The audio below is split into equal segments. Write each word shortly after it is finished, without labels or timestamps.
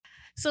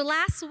So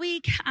last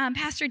week,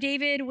 Pastor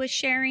David was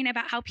sharing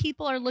about how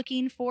people are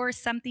looking for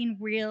something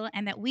real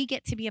and that we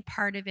get to be a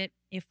part of it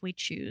if we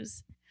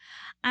choose.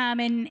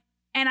 And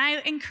I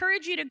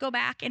encourage you to go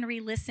back and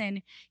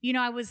re-listen. You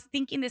know, I was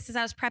thinking this as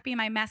I was prepping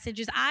my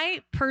messages.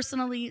 I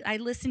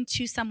listened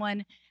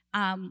to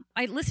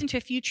I listened to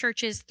a few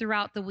churches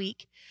throughout the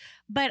week.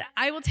 But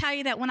I will tell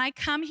you that when I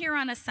come here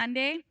on a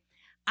Sunday,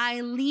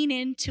 I lean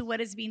into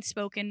what is being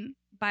spoken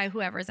by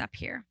whoever's up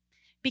here.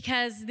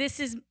 Because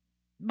this is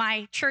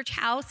my church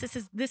house.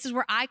 This is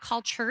where I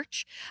call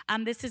church.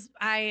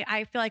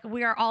 I feel like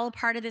we are all a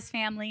part of this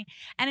family,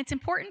 and it's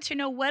important to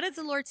know what is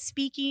the Lord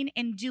speaking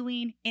and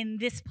doing in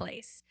this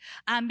place.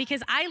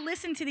 Because I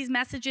listen to these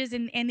messages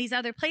in these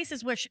other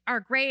places, which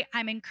are great.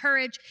 I'm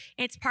encouraged.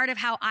 It's part of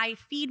how I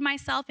feed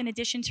myself in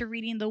addition to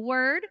reading the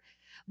Word.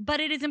 But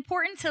it is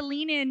important to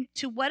lean in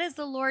to what is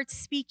the Lord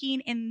speaking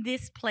in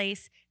this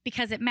place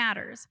because it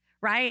matters.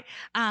 Right?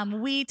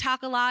 We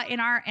talk a lot in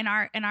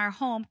our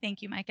home.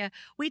 Thank you, Micah.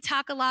 We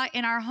talk a lot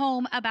in our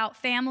home about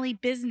family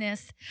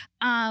business.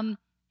 And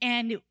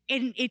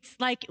it's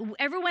like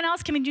everyone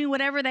else can be doing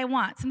whatever they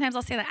want. Sometimes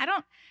I'll say that I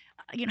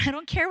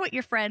don't care what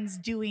your friend's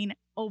doing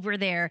over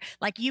there.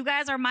 Like, you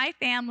guys are my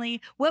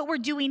family. What we're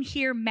doing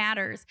here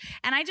matters.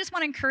 And I just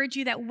want to encourage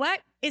you that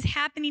what is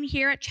happening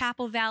here at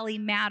Chapel Valley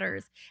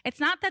matters. It's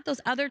not that those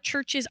other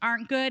churches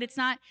aren't good. It's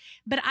not,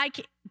 but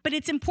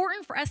it's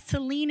important for us to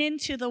lean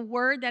into the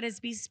word that is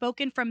being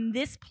spoken from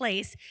this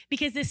place,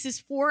 because this is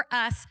for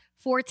us,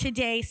 for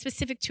today,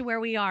 specific to where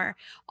we are.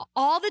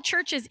 All the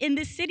churches in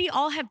this city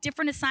all have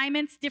different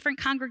assignments, different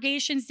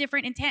congregations,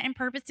 different intent and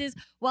purposes,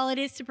 while it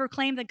is to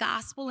proclaim the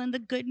gospel and the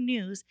good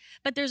news.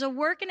 But there's a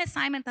work and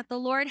assignment that the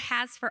Lord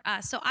has for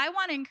us. So I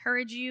want to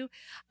encourage you.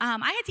 I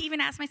had to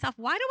even ask myself,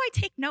 why do I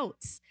take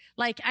notes?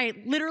 Like, I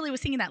literally was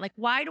thinking that, like,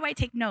 why do I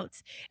take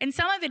notes? And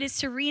some of it is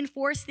to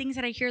reinforce things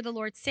that I hear the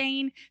Lord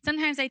saying.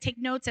 Sometimes I take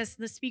notes as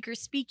the speaker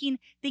speaking,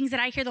 things that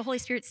I hear the Holy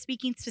Spirit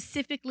speaking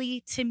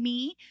specifically to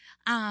me.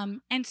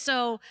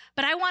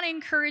 But I want to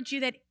encourage you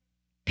that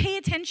pay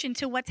attention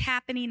to what's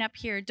happening up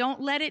here. Don't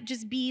let it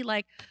just be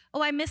like,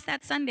 oh, I missed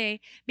that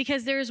Sunday,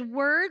 because there's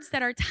words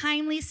that are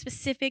timely,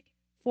 specific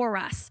for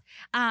us.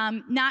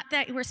 Not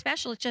that we're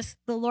special, it's just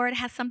the Lord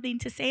has something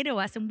to say to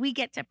us and we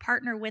get to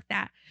partner with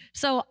that.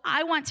 So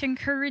I want to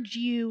encourage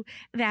you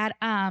that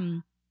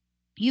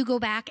you go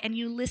back and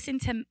you listen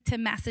to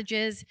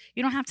messages.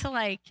 You don't have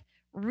to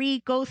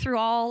go through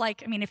all,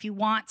 if you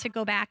want to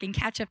go back and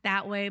catch up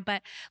that way.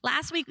 But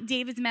last week,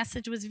 David's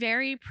message was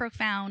very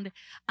profound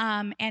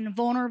and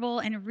vulnerable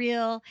and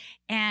real.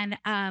 And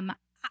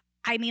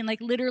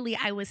literally,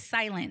 I was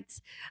silent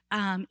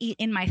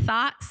in my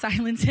thought,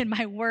 silence in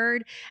my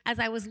word as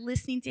I was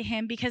listening to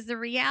him, because the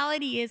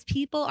reality is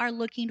people are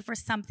looking for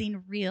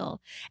something real,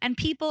 and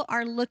people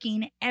are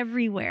looking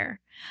everywhere.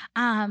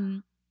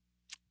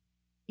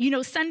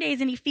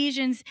 Sundays in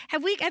Ephesians,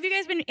 have you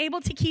guys been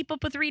able to keep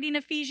up with reading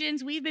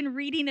Ephesians? We've been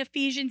reading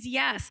Ephesians,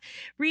 yes.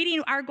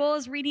 Our goal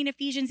is reading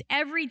Ephesians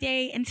every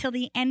day until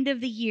the end of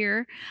the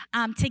year,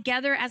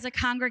 together as a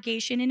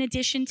congregation, in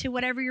addition to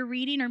whatever you're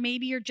reading, or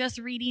maybe you're just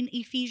reading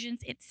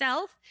Ephesians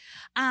itself.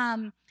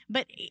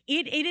 But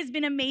it has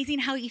been amazing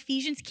how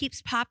Ephesians keeps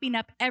popping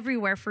up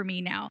everywhere for me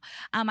now.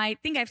 I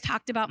think I've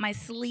talked about my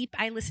sleep.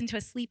 I listen to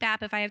a sleep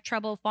app if I have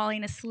trouble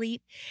falling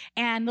asleep.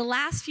 And the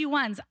last few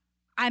ones,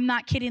 I'm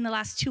not kidding, the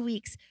last 2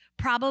 weeks,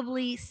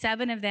 probably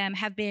 7 of them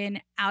have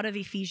been out of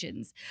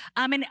Ephesians.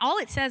 And all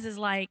it says is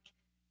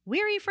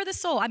weary for the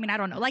soul. I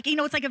don't know.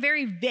 It's like a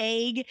very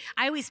vague,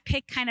 I always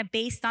pick kind of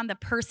based on the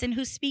person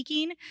who's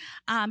speaking,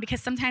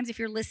 because sometimes if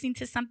you're listening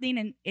to something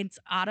and it's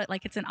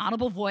it's an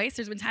audible voice,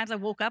 there's been times I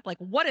woke up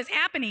what is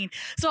happening?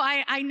 So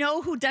I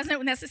know who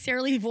doesn't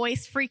necessarily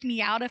voice freak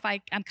me out if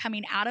I'm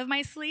coming out of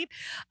my sleep.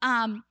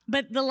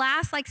 But the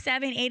last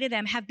 7, 8 of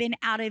them have been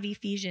out of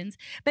Ephesians.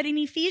 But in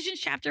Ephesians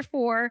chapter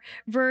 4,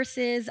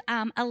 verses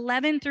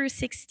 11 through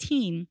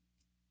 16,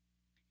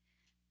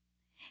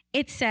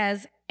 it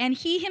says, "And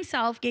he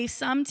himself gave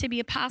some to be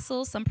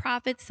apostles, some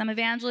prophets, some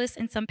evangelists,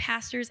 and some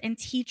pastors and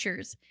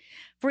teachers,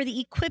 for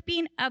the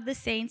equipping of the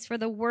saints, for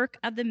the work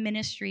of the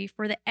ministry,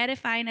 for the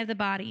edifying of the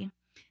body,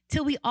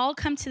 till we all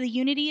come to the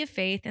unity of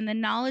faith and the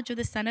knowledge of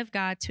the Son of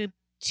God,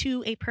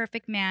 to a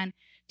perfect man,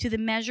 to the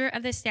measure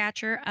of the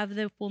stature of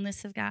the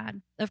fullness of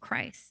God, of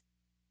Christ.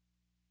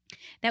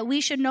 That we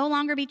should no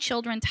longer be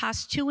children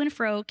tossed to and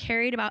fro,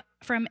 carried about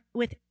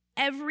with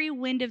every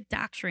wind of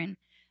doctrine,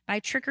 by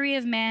trickery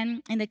of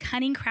men and the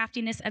cunning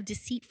craftiness of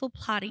deceitful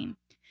plotting.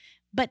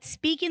 But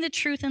speaking the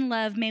truth in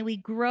love, may we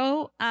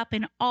grow up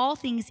in all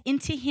things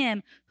into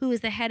him who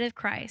is the head of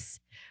Christ,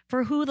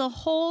 for who the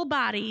whole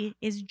body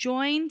is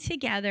joined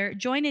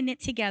and knit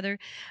together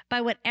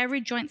by what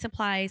every joint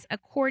supplies,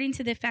 according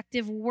to the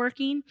effective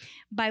working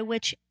by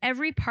which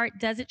every part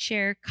does its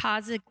share,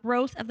 causes the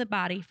growth of the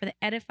body for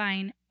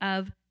edifying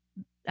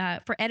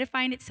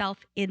itself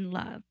in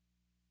love."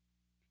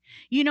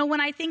 When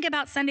I think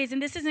about Sundays,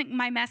 and this isn't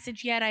my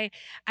message yet,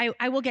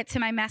 I will get to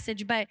my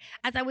message, but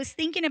as I was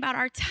thinking about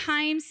our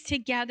times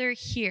together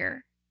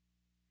here,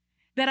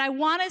 that I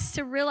want us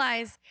to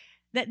realize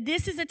that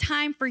this is a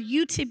time for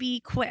you to be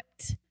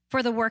equipped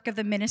for the work of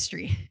the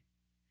ministry.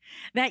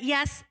 That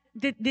yes,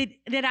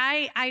 that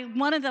I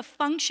one of the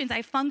functions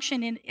I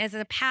function in as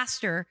a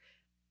pastor,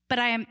 but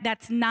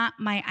that's not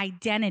my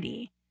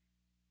identity.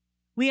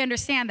 We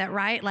understand that,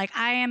 right? Like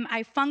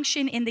I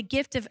function in the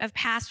gift of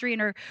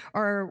pastoring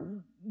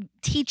or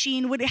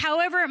teaching,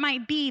 however it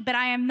might be, but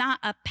I am not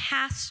a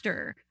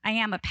pastor. I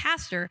am a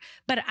pastor,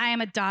 but I am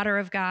a daughter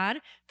of God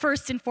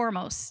first and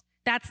foremost.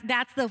 That's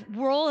the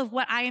role of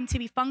what I am to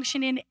be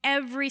functioning in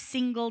every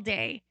single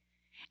day.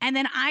 And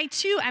then I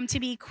too am to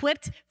be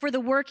equipped for the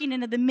working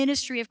into the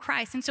ministry of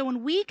Christ. And so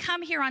when we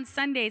come here on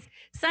Sundays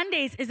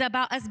is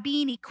about us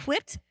being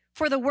equipped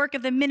for the work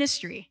of the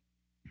ministry.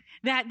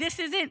 That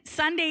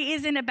Sunday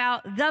isn't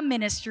about the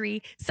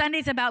ministry.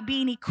 Sunday's about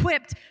being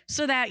equipped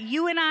so that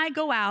you and I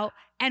go out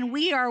and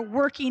we are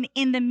working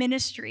in the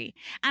ministry.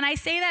 And I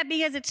say that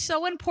because it's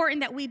so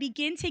important that we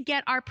begin to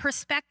get our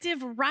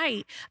perspective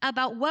right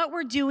about what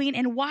we're doing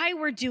and why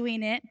we're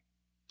doing it.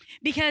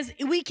 Because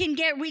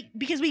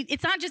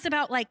it's not just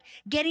about like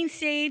getting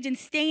saved and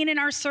staying in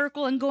our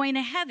circle and going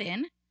to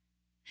heaven,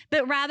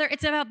 but rather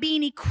it's about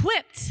being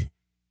equipped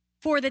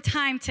for the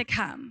time to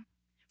come,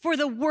 for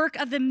the work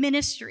of the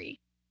ministry.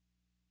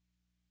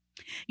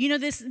 You know,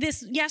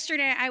 this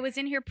yesterday I was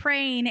in here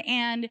praying,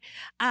 and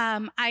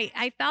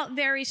I felt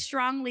very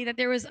strongly that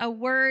there was a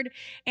word,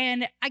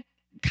 and I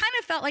kind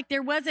of felt like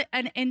there was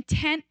an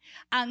intent,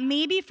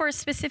 maybe for a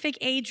specific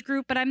age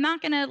group, but I'm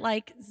not gonna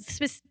like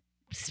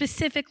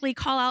specifically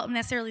call out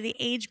necessarily the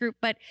age group,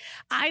 but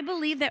I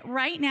believe that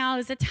right now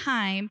is a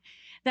time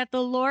that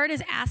the Lord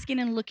is asking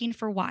and looking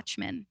for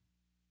watchmen.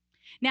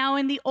 Now,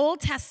 in the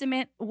Old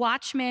Testament,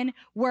 watchmen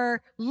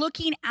were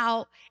looking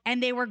out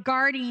and they were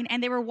guarding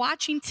and they were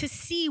watching to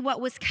see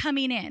what was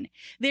coming in.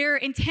 Their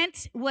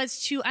intent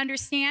was to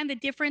understand the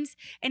difference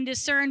and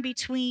discern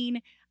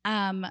between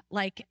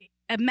like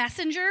a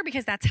messenger,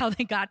 because that's how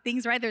they got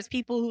things, right? There's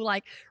people who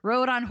like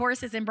rode on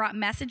horses and brought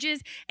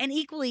messages, and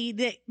equally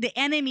the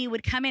enemy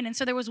would come in. And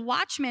so there was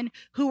watchmen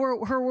who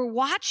were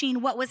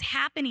watching what was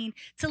happening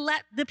to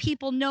let the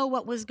people know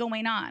what was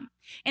going on.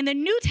 In the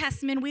New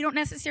Testament, we don't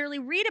necessarily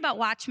read about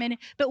watchmen,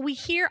 but we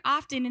hear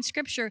often in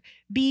Scripture,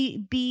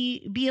 be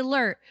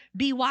alert,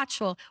 be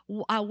watchful,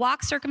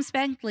 walk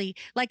circumspectly.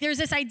 Like there's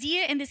this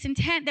idea and this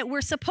intent that we're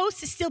supposed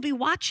to still be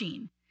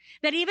watching.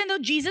 That even though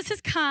Jesus has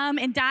come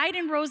and died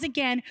and rose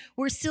again,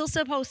 we're still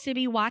supposed to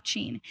be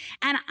watching.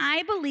 And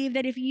I believe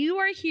that if you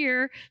are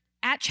here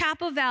at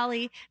Chapel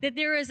Valley, that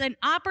there is an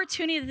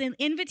opportunity, an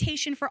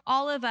invitation for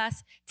all of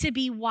us to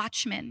be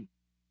watchmen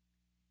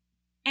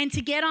and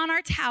to get on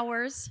our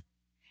towers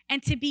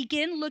and to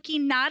begin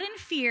looking not in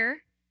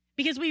fear,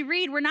 because we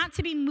read we're not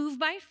to be moved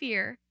by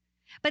fear,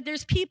 but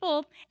there's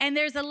people and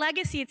there's a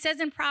legacy. It says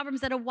in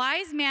Proverbs that a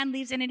wise man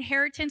leaves an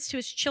inheritance to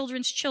his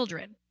children's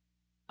children.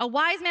 A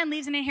wise man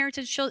leaves an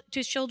inheritance to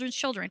his children's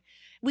children.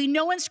 We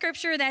know in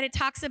Scripture that it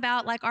talks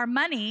about like our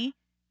money,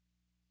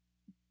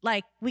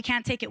 like we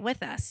can't take it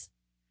with us.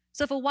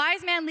 So if a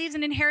wise man leaves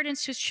an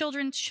inheritance to his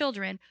children's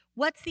children,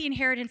 what's the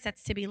inheritance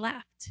that's to be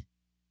left?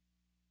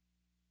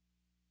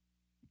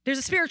 There's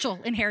a spiritual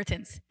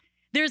inheritance.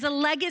 There's a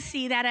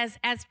legacy that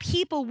as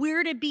people,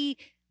 we're to be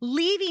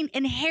leaving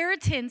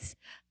inheritance,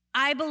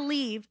 I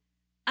believe,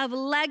 of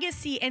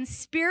legacy and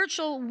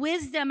spiritual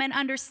wisdom and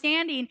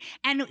understanding.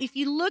 And if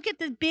you look at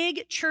the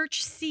big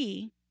church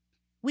C,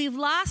 we've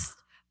lost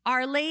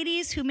our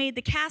ladies who made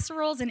the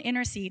casseroles and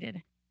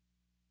interceded.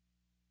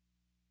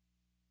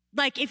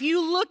 Like if you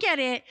look at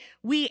it,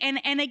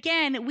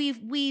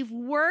 we've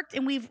worked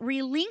and we've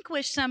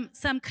relinquished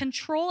some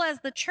control as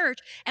the church,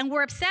 and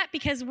we're upset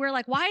because we're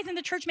like, why isn't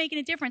the church making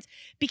a difference?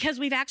 Because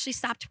we've actually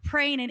stopped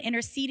praying and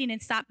interceding and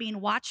stopped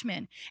being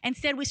watchmen.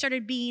 Instead, we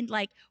started being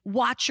like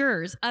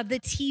watchers of the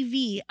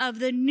TV, of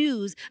the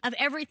news, of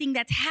everything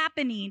that's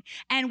happening,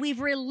 and we've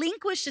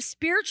relinquished the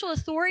spiritual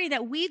authority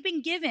that we've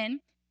been given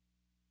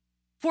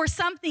for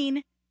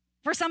something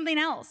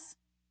else.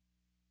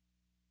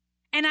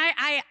 And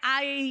I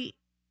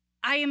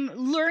am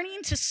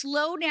learning to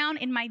slow down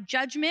in my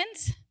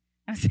judgment.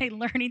 I'm saying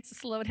learning to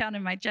slow down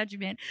in my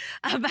judgment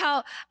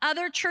about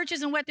other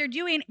churches and what they're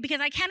doing,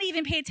 because I can't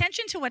even pay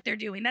attention to what they're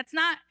doing. That's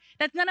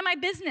none of my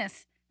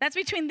business. That's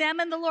between them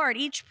and the Lord.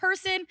 Each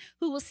person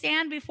who will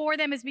stand before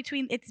them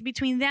it's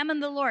between them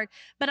and the Lord.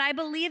 But I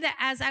believe that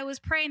as I was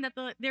praying that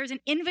there's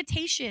an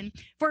invitation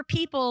for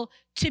people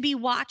to be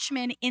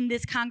watchmen in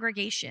this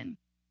congregation.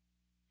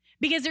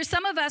 Because there's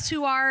some of us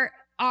who are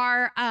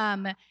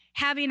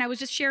I was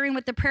just sharing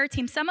with the prayer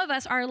team, some of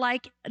us are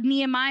like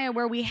Nehemiah,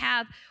 where we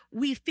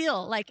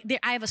feel like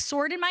I have a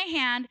sword in my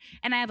hand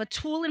and I have a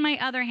tool in my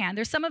other hand.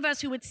 There's some of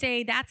us who would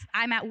say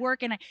I'm at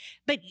work,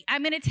 but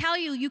I'm going to tell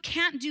you, you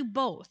can't do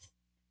both.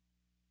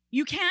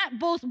 You can't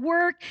both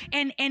work,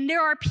 and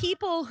there are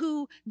people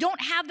who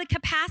don't have the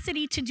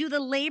capacity to do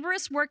the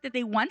laborious work that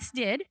they once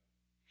did.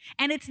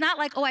 And it's not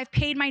like, oh, I've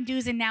paid my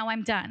dues and now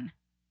I'm done.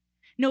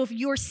 No, if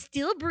you're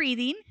still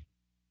breathing,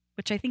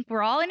 which I think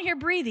we're all in here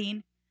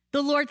breathing,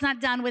 the Lord's not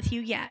done with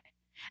you yet.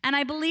 And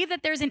I believe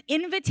that there's an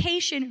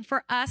invitation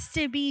for us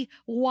to be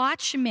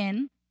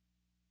watchmen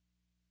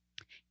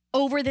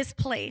over this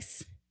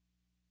place.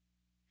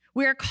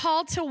 We are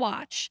called to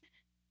watch,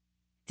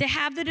 to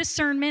have the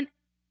discernment.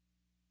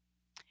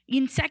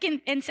 In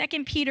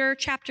Second Peter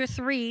chapter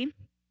 3,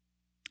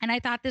 and I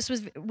thought this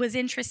was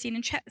interesting.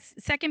 In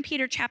 2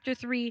 Peter chapter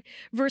 3,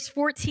 verse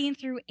 14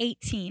 through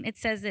 18, it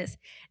says this: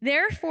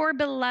 "Therefore,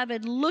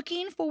 beloved,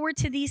 looking forward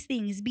to these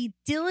things, be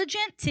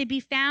diligent to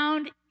be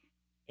found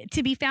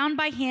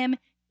by him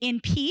in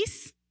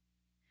peace,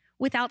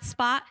 without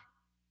spot,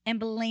 and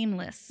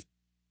blameless.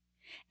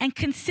 And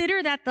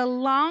consider that the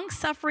long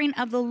suffering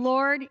of the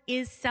Lord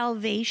is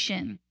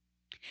salvation.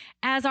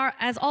 As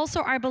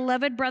also our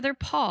beloved brother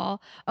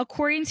Paul,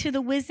 according to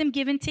the wisdom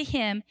given to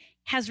him,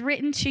 has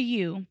written to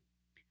you,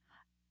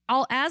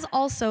 as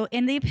also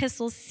in the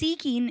epistles,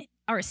 speaking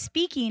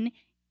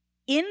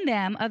in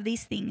them of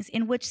these things,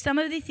 in which some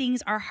of the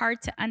things are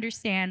hard to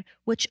understand,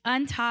 which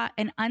untaught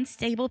and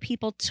unstable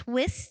people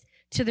twist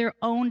to their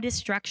own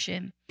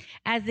destruction,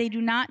 as they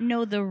do not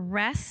know the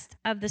rest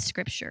of the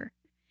scripture.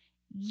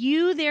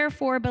 You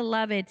therefore,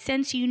 beloved,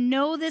 since you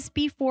know this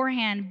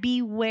beforehand,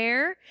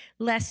 beware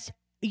lest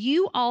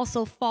you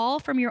also fall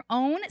from your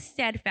own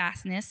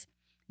steadfastness,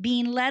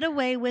 being led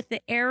away with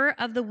the error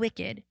of the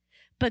wicked,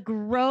 but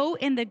grow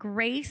in the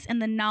grace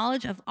and the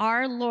knowledge of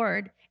our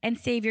Lord and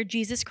Savior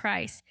Jesus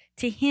Christ.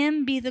 To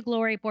him be the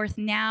glory both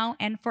now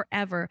and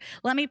forever."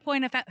 Let me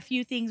point out a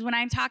few things. When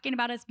I'm talking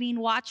about us being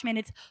watchmen,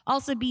 it's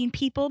also being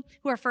people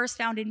who are first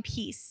found in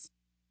peace.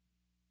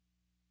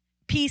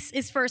 Peace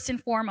is first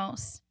and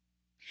foremost.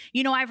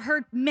 You know, I've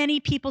heard many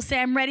people say,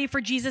 "I'm ready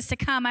for Jesus to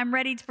come. I'm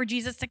ready for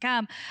Jesus to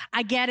come."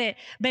 I get it.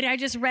 But I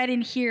just read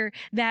in here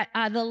that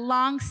the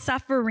long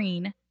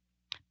suffering,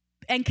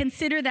 and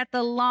consider that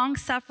the long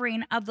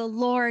suffering of the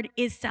Lord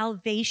is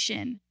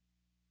salvation.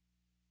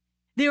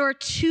 There are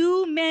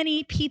too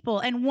many people,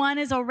 and one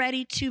is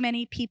already too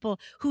many people,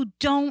 who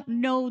don't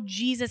know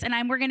Jesus.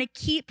 And we're going to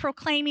keep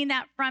proclaiming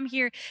that from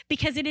here,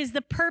 because it is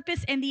the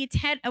purpose and the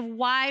intent of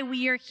why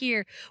we are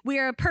here. We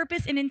are a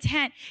purpose and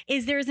intent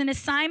is there's an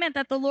assignment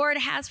that the Lord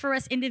has for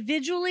us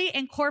individually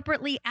and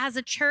corporately as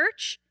a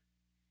church.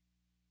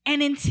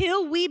 And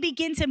until we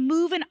begin to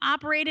move and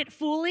operate it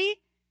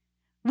fully,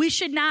 we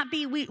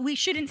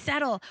shouldn't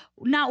settle.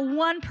 Not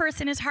one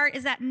person, his heart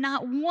is that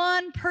not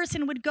one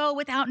person would go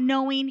without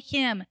knowing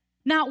him.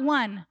 Not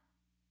one.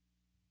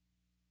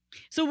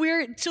 So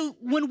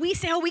when we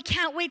say, "Oh, we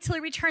can't wait till he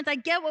returns," I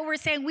get what we're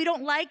saying. We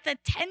don't like the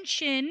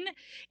tension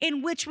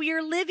in which we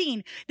are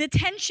living. The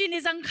tension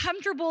is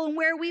uncomfortable in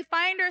where we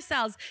find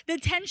ourselves. The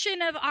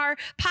tension of our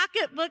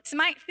pocketbooks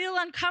might feel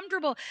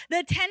uncomfortable.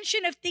 The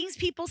tension of things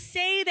people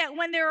say that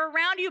when they're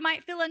around you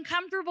might feel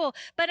uncomfortable.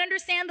 But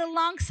understand, the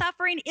long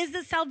suffering is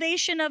the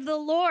salvation of the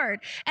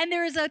Lord. And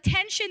there is a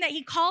tension that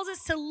he calls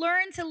us to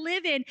learn to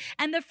live in.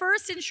 And the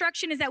first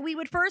instruction is that we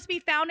would first be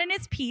found in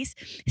his peace.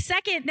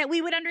 Second, that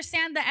we would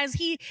understand that as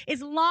he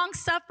is long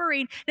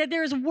suffering, that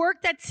there's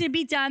work that's to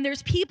be done.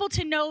 There's people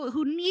to know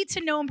who need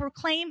to know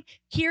and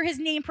hear his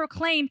name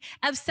proclaimed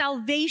of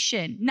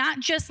salvation. Not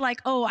just like,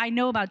 "Oh, I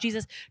know about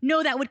Jesus."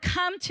 No, that would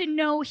come to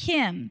know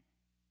him.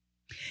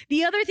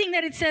 The other thing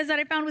that it says that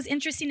I found was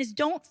interesting is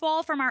don't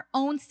fall from our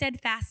own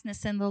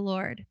steadfastness in the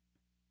Lord.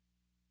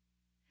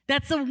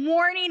 That's a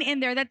warning in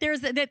there that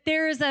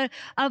there's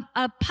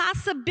a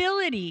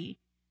possibility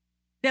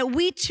that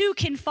we too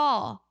can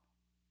fall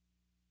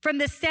from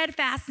the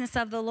steadfastness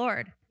of the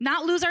Lord.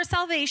 Not lose our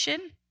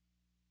salvation,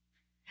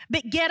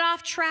 but get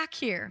off track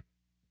here.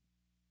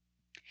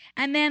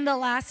 And then the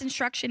last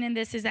instruction in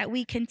this is that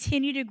we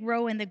continue to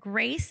grow in the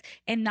grace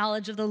and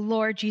knowledge of the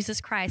Lord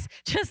Jesus Christ.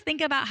 Just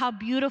think about how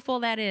beautiful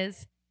that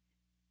is.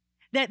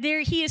 That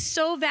he is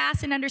so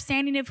vast in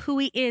understanding of who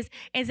he is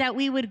that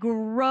we would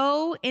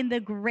grow in the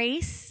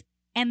grace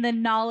and the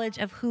knowledge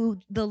of who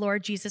the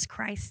Lord Jesus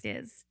Christ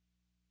is.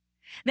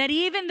 That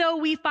even though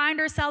we find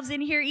ourselves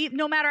in here,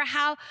 no matter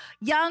how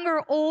young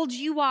or old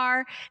you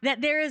are,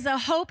 that there is a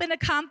hope and a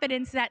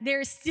confidence that there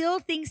are still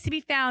things to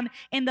be found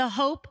in the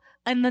hope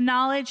and the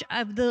knowledge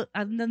of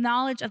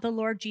the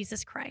Lord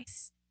Jesus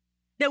Christ.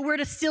 That we're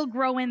to still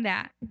grow in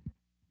that.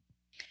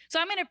 So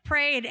I'm going to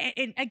pray.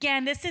 And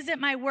again, this isn't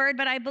my word,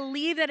 but I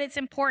believe that it's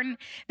important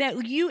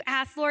that you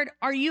ask, "Lord,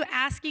 are you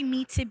asking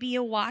me to be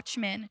a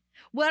watchman?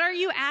 What are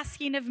you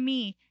asking of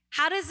me?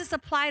 How does this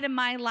apply to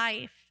my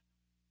life?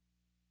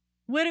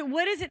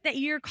 What is it that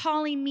you're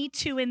calling me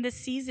to in this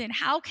season?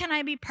 How can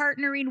I be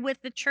partnering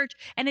with the church?"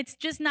 And it's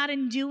just not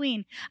in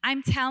doing.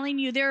 I'm telling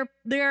you,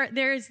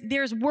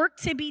 there's work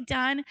to be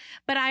done.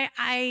 But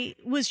I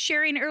was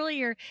sharing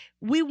earlier,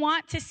 we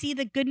want to see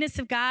the goodness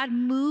of God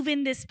move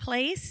in this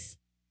place.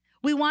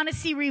 We want to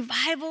see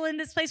revival in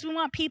this place. We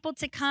want people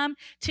to come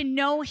to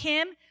know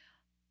him.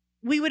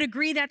 We would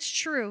agree that's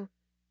true.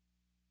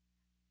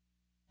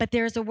 But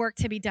there's a work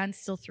to be done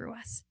still through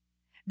us.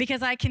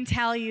 Because I can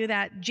tell you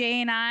that Jay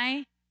and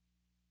I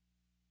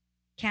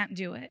can't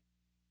do it.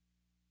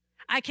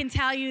 I can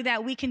tell you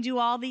that we can do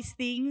all these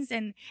things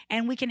and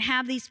we can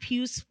have these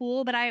pews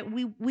full, but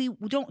we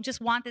don't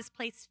just want this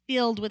place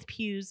filled with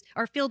pews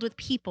or filled with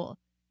people.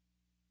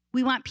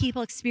 We want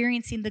people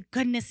experiencing the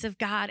goodness of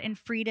God and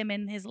freedom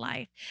in his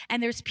life.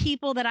 And there's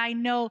people that I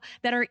know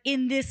that are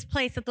in this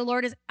place that the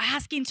Lord is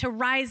asking to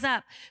rise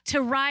up,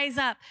 to rise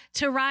up,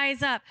 to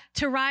rise up,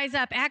 to rise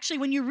up. Actually,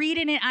 when you read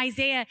it in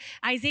Isaiah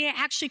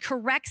actually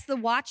corrects the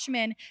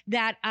watchman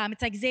that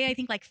it's Isaiah, I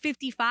think like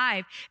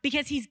 55,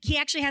 because he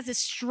actually has this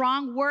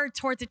strong word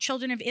towards the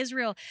children of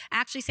Israel,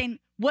 actually saying,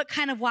 what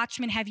kind of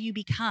watchman have you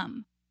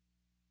become?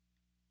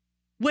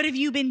 What have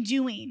you been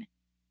doing?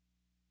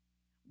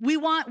 We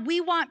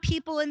want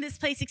people in this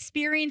place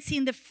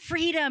experiencing the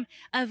freedom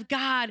of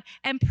God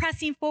and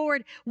pressing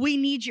forward. We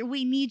need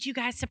you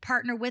guys to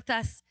partner with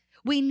us.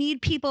 We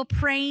need people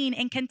praying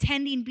and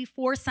contending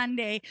before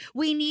Sunday.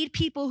 We need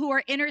people who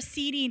are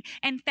interceding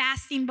and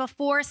fasting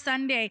before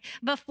Sunday,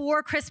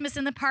 before Christmas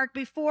in the Park,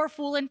 before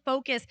Full and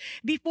Focus,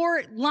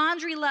 before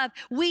Laundry Love.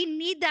 We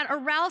need that,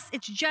 or else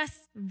it's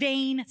just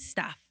vain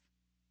stuff.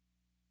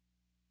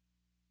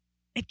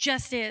 It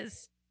just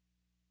is.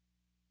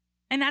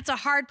 And that's a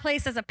hard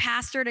place as a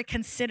pastor to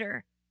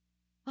consider.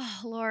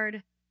 Oh,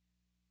 Lord,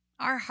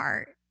 our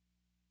heart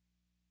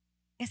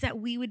is that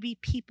we would be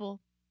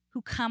people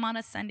who come on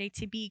a Sunday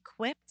to be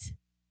equipped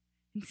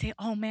and say,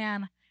 oh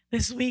man,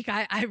 this week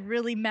I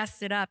really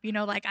messed it up.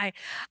 Like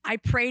I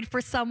prayed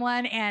for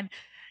someone and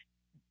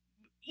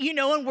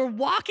we're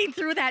walking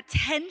through that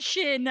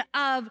tension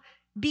of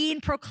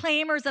being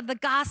proclaimers of the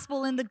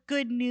gospel and the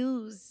good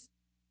news.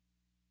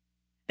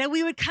 That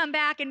we would come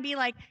back and be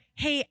like,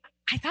 hey,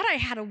 I thought I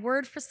had a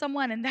word for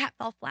someone and that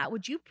fell flat.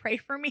 Would you pray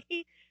for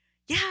me?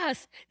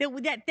 Yes,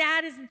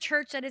 that is the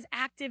church that is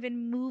active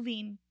and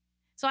moving.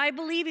 So I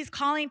believe he's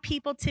calling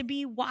people to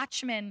be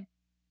watchmen.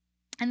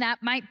 And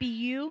that might be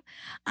you.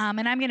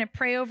 And I'm going to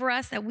pray over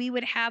us that we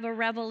would have a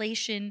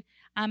revelation.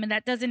 And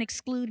that doesn't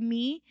exclude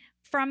me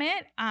from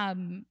it.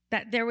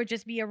 That there would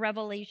just be a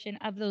revelation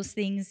of those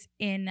things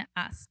in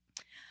us.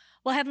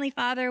 Well, Heavenly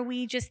Father,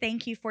 we just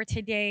thank you for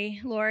today,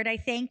 Lord. I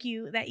thank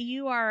you that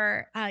you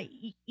are,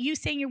 you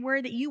say in your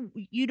word that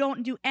you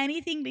don't do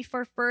anything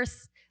before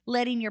first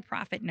letting your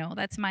prophet know.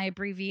 That's my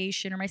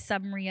abbreviation or my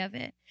summary of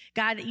it.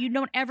 God, that you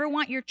don't ever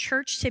want your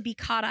church to be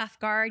caught off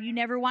guard. You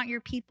never want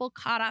your people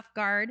caught off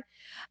guard.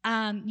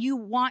 You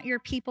want your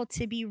people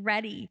to be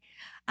ready.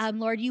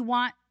 Lord, you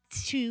want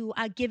to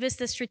give us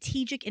the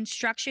strategic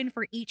instruction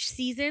for each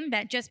season,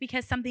 that just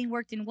because something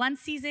worked in one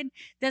season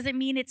doesn't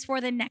mean it's for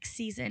the next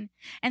season.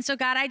 And so,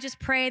 God, I just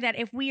pray that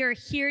if we are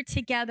here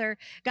together,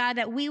 God,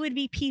 that we would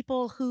be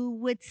people who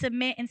would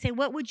submit and say,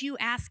 what would you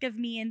ask of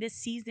me in this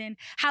season?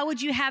 How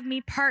would you have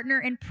me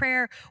partner in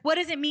prayer? What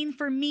does it mean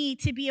for me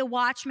to be a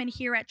watchman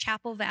here at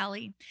Chapel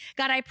Valley?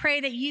 God, I pray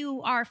that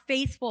you are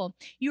faithful.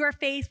 You are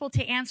faithful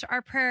to answer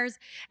our prayers.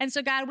 And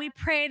so, God, we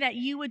pray that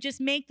you would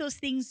just make those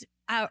things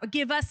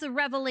give us a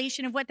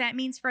revelation of what that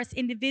means for us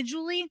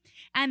individually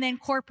and then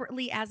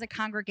corporately as a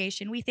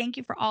congregation. We thank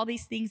you for all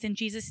these things in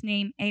Jesus'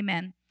 name.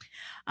 Amen.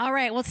 All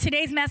right. Well,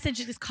 today's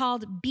message is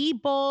called Be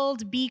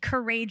Bold, Be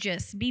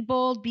Courageous. Be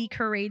bold, be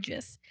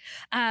courageous.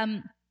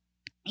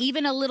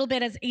 Even a little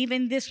bit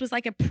even this was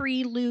like a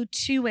prelude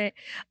to it.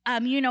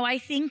 I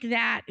think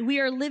that we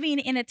are living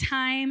in a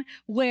time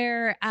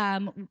where,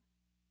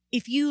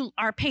 if you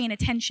are paying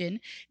attention,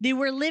 they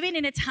were living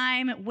in a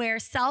time where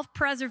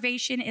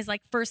self-preservation is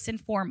like first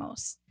and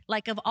foremost,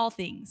 like of all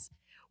things.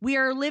 We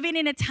are living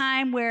in a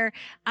time where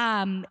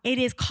it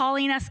is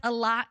calling us a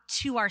lot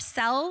to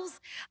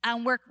ourselves.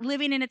 We're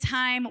living in a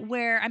time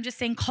where, I'm just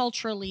saying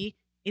culturally,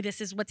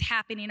 this is what's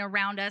happening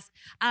around us.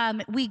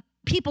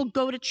 People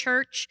go to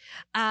church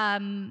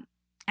and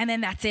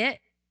then that's it.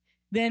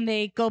 Then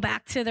they go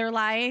back to their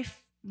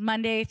life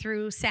Monday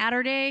through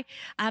Saturday.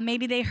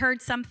 Maybe they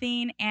heard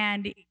something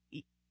and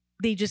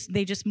they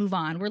just move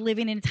on. We're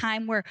living in a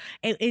time where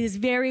it is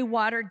very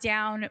watered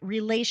down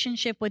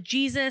relationship with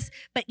Jesus,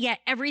 but yet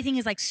everything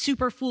is like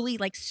fully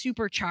like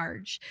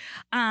supercharged.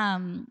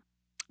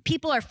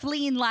 People are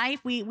fleeing life.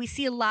 We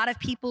see a lot of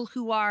people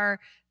who are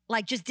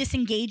like just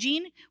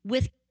disengaging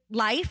with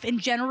life in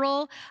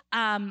general.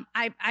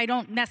 I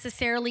don't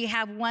necessarily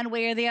have one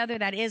way or the other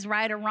that is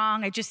right or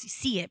wrong. I just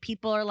see it.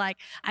 People are like,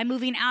 I'm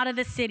moving out of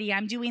the city.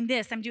 I'm doing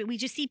this. We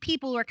just see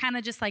people who are kind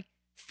of just like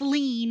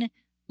fleeing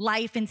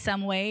life in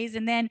some ways.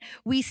 And then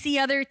we see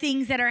other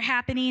things that are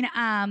happening.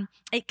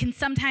 It can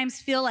sometimes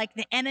feel like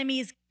the enemy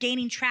is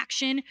gaining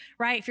traction,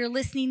 right? If you're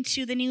listening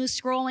to the news,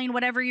 scrolling,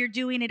 whatever you're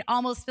doing, it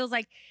almost feels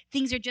like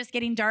things are just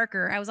getting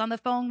darker. I was on the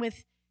phone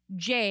with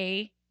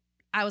Jay.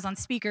 I was on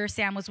speaker.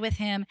 Sam was with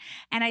him.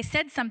 And I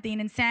said something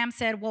and Sam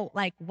said, well,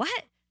 like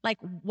what? Like,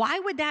 why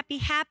would that be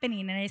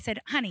happening? And I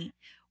said, honey,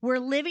 we're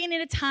living in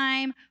a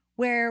time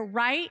where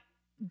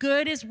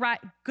good is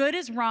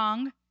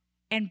wrong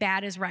and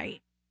bad is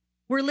right.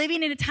 We're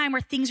living in a time where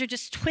things are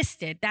just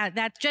twisted.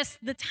 That's just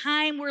the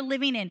time we're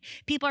living in.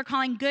 People are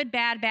calling good,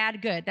 bad,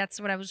 bad, good.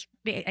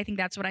 I think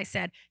that's what I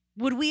said.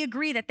 Would we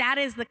agree that that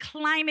is the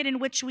climate in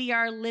which we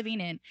are living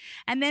in?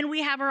 And then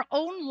we have our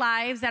own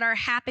lives that are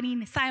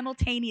happening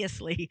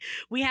simultaneously.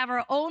 We have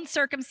our own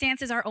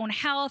circumstances, our own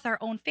health, our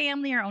own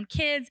family, our own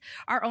kids,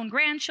 our own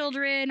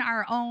grandchildren,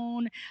 our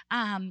own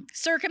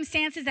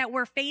circumstances that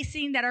we're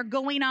facing that are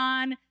going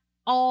on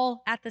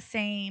all at the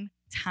same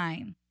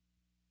time.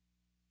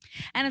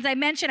 And as I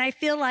mentioned, I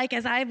feel like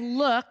as I've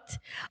looked,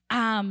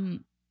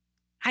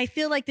 I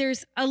feel like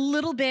there's a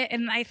little bit,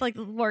 and I feel like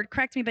the Lord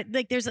correct me, but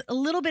like there's a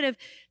little bit of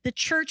the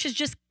church has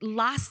just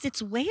lost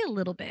its way a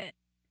little bit.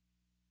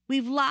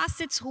 We've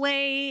lost its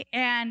way,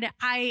 and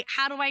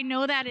how do I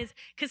know that is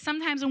because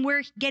sometimes when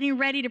we're getting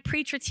ready to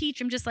preach or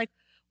teach, I'm just like,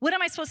 what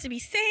am I supposed to be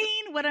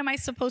saying? What am I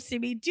supposed to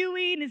be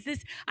doing? Is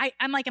this,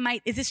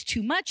 is this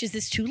too much? Is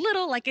this too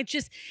little? Like it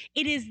is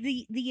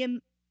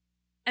the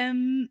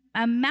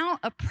amount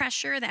of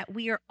pressure that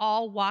we are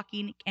all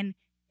walking and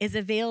is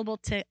available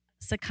to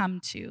succumb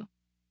to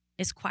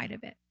is quite a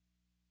bit.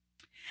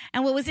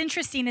 And what was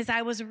interesting is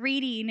I was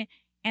reading,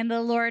 and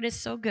the Lord is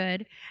so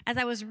good. As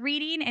I was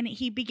reading, and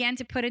He began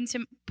to put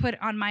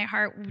on my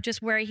heart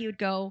just where He would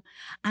go.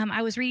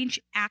 I was reading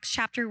Acts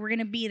chapter. We're going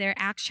to be there.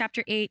 Acts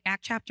chapter 8,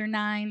 Acts chapter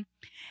 9.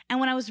 And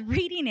when I was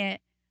reading it,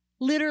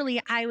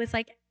 literally, I was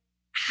like,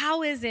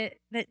 "How is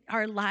it that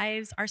our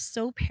lives are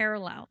so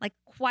parallel?" Like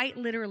quite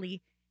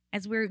literally,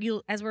 as we're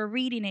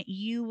reading it,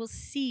 you will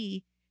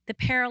see the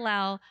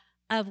parallel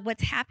of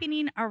what's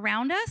happening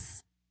around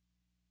us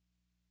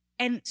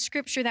and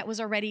scripture that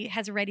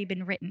has already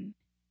been written.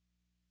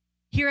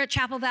 Here at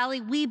Chapel Valley,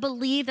 we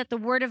believe that the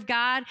Word of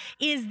God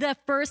is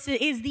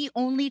the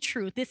only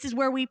truth. This is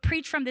where we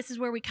preach from. This is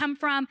where we come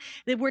from.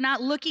 That we're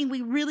not looking.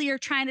 We really are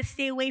trying to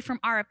stay away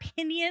from our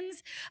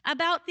opinions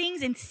about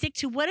things and stick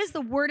to what does the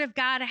Word of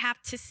God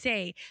have to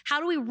say? How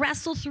do we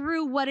wrestle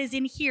through what is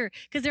in here?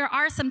 Because there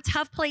are some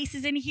tough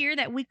places in here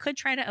that we could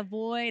try to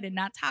avoid and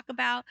not talk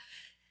about.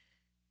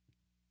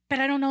 But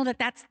I don't know that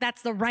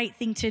that's the right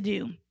thing to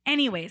do.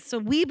 Anyways, so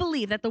we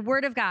believe that the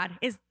Word of God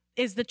is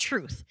the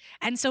truth.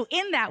 And so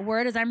in that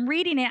word, as I'm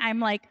reading it, I'm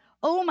like,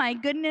 oh my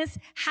goodness,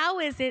 how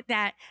is it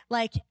that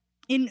like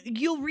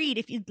you'll read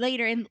if you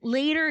later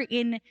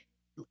in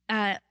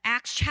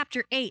Acts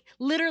chapter 8,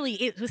 literally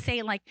it was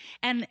saying like,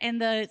 and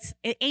the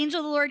angel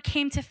of the Lord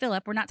came to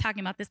Philip. We're not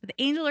talking about this, but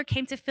the angel of the Lord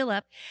came to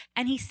Philip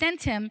and he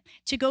sent him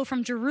to go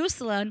from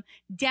Jerusalem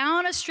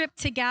down a strip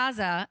to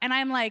Gaza. And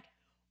I'm like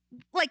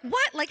what?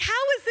 Like, how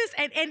is this?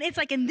 And it's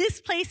like, in this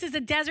place is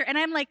a desert. And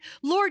I'm like,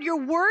 Lord, your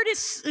word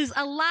is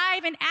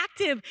alive and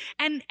active.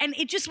 And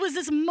it just was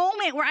this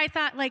moment where I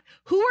thought, like,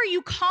 who are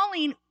you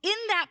calling in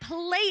that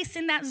place,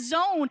 in that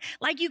zone,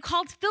 like you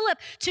called Philip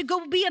to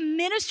go be a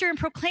minister and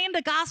proclaim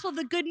the gospel of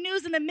the good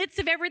news in the midst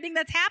of everything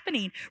that's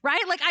happening,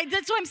 right? Like,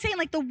 that's what I'm saying.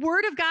 Like, the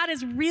word of God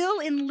is real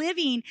and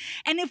living.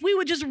 And if we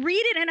would just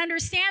read it and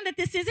understand that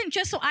this isn't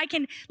just so I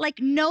can, like,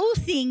 know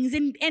things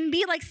and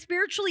be, like,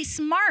 spiritually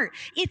smart.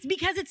 It's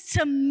because it's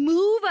to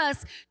move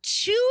us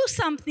to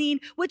something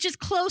which is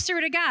closer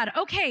to God.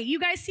 Okay, you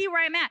guys see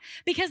where I'm at?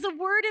 Because the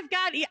word of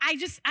God,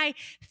 I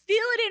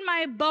feel it in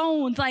my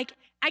bones, like,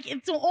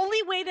 it's the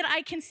only way that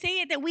I can say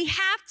it, that we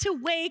have to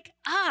wake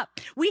up.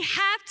 We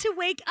have to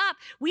wake up.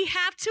 We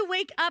have to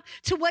wake up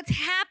to what's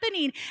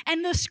happening.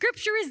 And the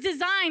scripture is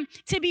designed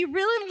to be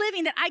real and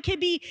living, that I could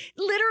be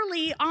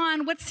literally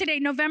on, what's today,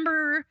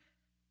 November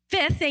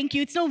 5th, thank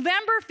you. It's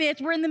November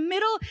 5th. We're in the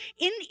middle,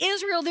 in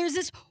Israel, there's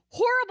this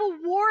horrible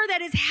war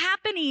that is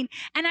happening.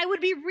 And I would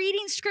be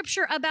reading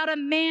scripture about a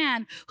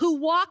man who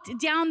walked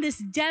down this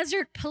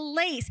desert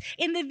place,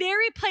 in the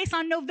very place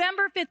on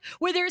November 5th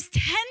where there's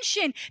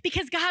tension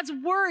because God's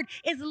word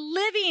is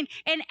living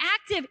and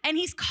active. And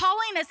he's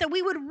calling us that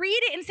we would read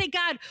it and say,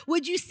 God,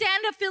 would you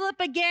send a Philip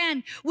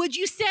again? Would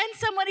you send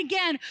someone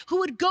again who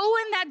would go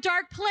in that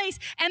dark place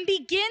and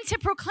begin to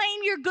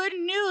proclaim your good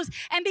news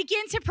and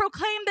begin to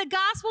proclaim the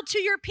gospel to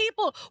your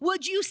people?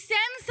 Would you send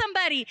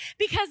somebody?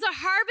 Because the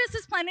harvest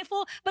is plentiful,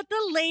 but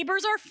the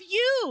labors are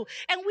few.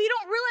 And we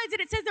don't realize that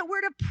it says that we're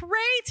to pray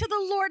to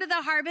the Lord of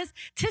the harvest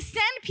to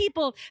send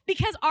people,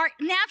 because our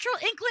natural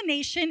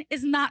inclination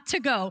is not to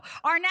go.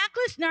 Our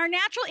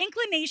natural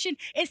inclination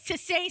is to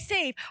stay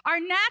safe. Our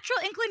natural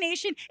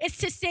inclination is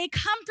to stay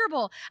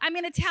comfortable. I'm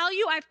going to tell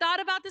you, I've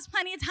thought about this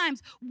plenty of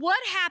times. What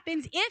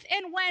happens if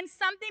and when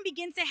something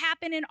begins to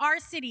happen in our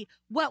city?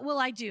 What will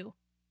I do?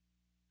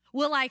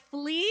 Will I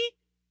flee?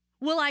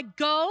 Will I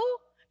go?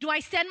 Do I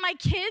send my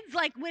kids,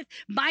 like with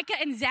Micah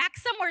and Zach,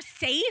 somewhere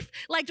safe?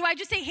 Like, do I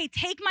just say, hey,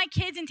 take my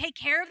kids and take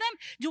care of them?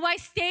 Do I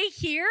stay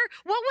here?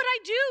 What would I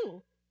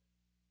do?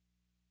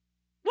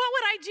 What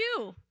would I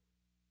do?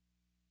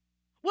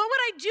 What would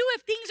I do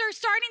if things are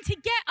starting to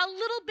get a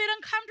little bit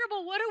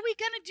uncomfortable? What are we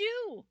going to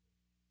do?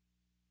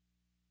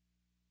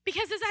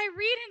 Because as I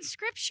read in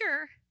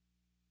scripture,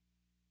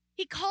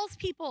 he calls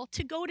people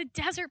to go to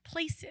desert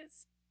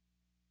places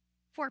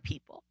for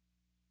people.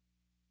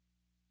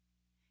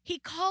 He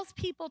calls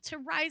people to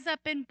rise up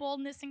in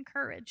boldness and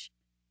courage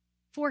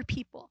for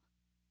people.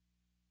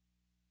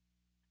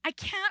 I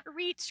can't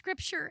read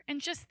scripture and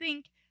just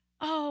think,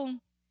 oh,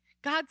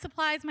 God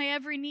supplies my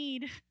every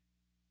need.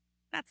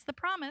 That's the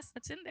promise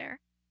that's in there.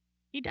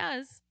 He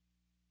does.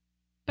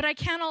 But I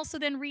can also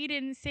then read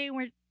it and say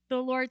where the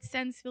Lord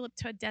sends Philip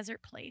to a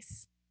desert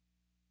place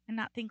and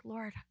not think,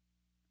 Lord,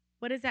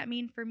 what does that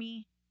mean for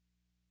me?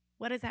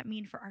 What does that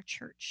mean for our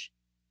church?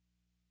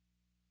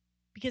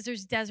 Because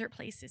there's desert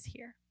places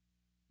here.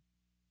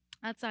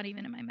 That's not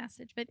even in my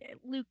message, but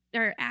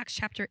Acts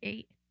chapter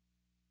 8.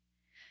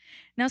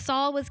 Now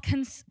Saul was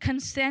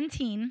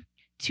consenting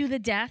to the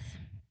death.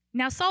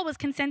 Now Saul was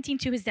consenting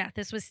to his death.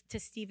 This was to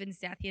Stephen's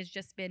death. He has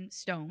just been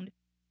stoned.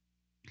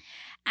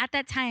 At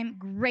that time,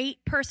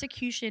 great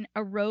persecution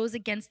arose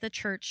against the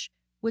church,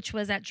 which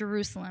was at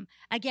Jerusalem.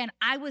 Again,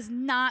 I was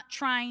not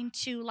trying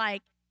to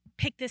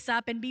pick this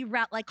up and be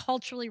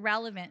culturally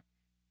relevant.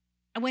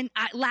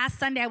 Last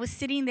Sunday I was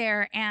sitting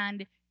there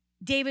and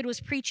David was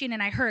preaching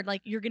and I heard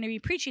you're going to be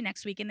preaching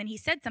next week. And then he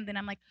said something.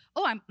 I'm like,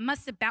 oh,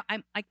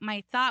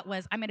 my thought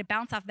was I'm going to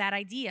bounce off that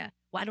idea.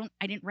 Well,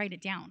 I didn't write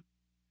it down.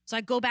 So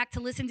I go back to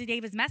listen to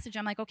David's message.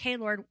 I'm like, okay,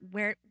 Lord,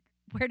 where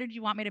did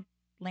you want me to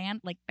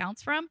land,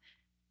 bounce from?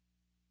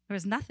 There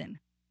was nothing.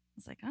 I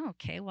was like, oh,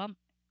 okay, well,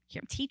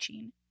 here I'm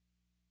teaching.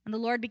 And the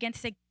Lord began to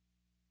say,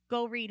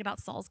 go read about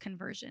Saul's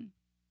conversion.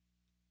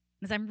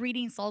 As I'm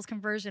reading Saul's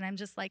conversion, I'm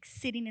just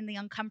sitting in the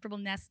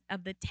uncomfortableness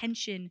of the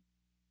tension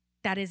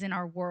that is in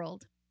our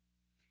world.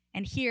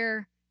 And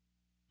here,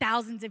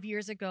 thousands of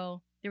years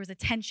ago, there was a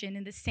tension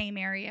in the same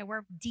area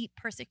where deep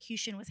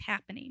persecution was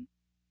happening.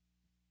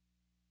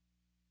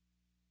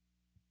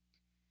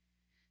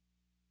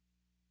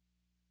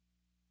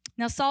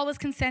 Now Saul was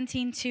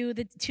consenting to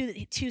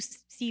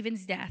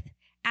Stephen's death.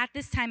 At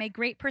this time, a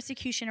great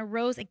persecution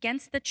arose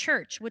against the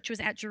church, which was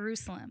at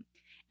Jerusalem.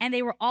 And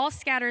they were all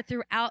scattered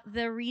throughout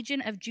the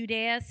region of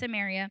Judea,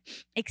 Samaria,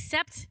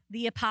 except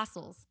the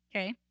apostles,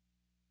 okay?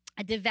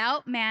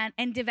 Devout men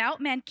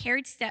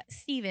carried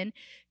Stephen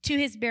to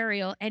his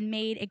burial and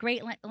made a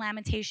great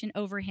lamentation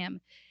over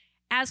him.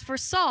 As for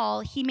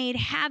Saul, he made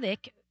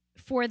havoc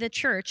for the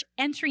church,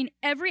 entering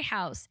every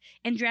house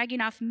and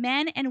dragging off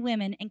men and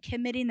women and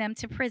committing them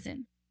to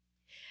prison.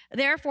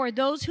 Therefore,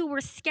 those who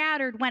were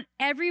scattered went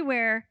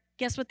everywhere.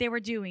 Guess what they were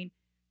doing?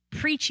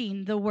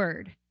 Preaching the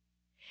word.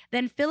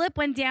 Then Philip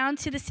went down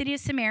to the city of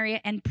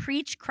Samaria and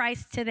preached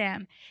Christ to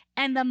them.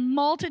 And the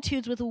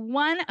multitudes with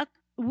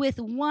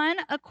one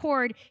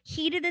accord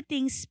heeded the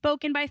things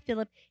spoken by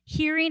Philip,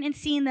 hearing and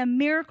seeing the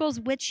miracles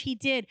which he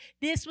did.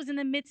 This was in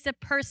the midst of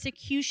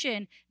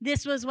persecution.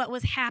 This was what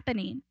was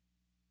happening.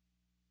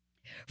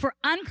 For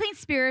unclean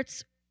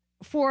spirits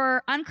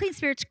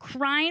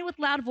crying with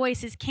loud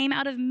voices came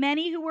out of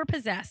many who were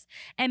possessed,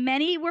 and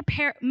many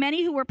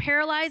who were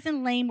paralyzed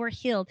and lame were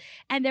healed,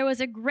 and there was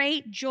a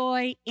great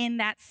joy in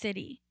that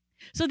city.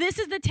 So this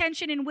is the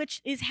tension in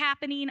which is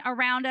happening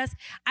around us.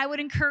 I would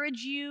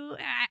encourage you,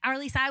 or at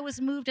least I was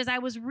moved as I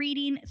was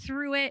reading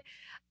through it,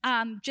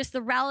 just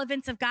the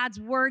relevance of God's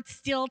word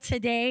still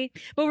today.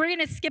 But we're going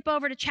to skip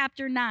over to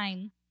chapter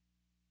 9.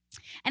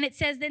 And it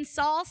says, then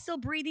Saul, still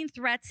breathing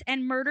threats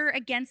and murder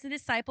against the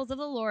disciples of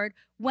the Lord,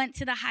 went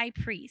to the high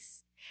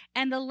priest.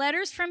 And the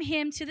letters from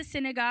him to the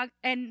synagogue,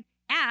 and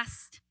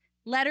asked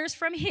letters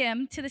from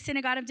him to the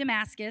synagogue of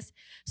Damascus,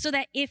 so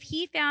that if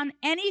he found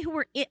any who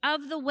were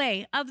of the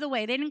way,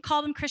 they didn't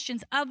call them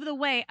Christians, of the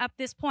way up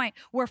this point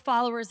were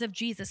followers of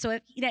Jesus. So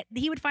that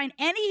he would find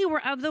any who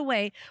were of the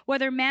way,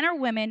 whether men or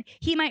women,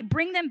 he might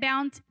bring them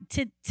bound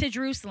to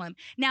Jerusalem.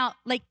 Now,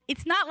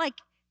 it's not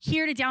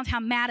here to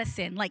downtown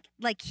Madison.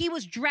 He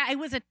was it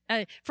was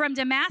from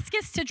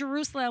Damascus to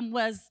Jerusalem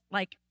was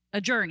a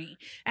journey.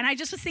 And I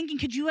just was thinking,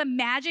 could you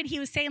imagine? He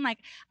was saying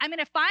I'm going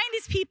to find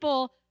these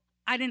people.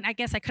 I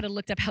guess I could have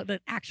looked up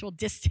the actual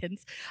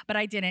distance, but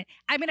I didn't.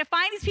 I'm going to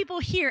find these people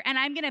here and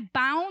I'm going to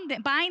bind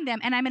them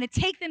and I'm going to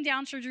take them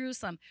down to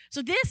Jerusalem.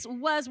 So this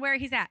was where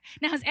he's at.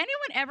 Now, has anyone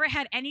ever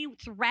had any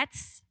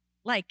threats,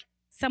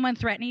 someone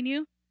threatening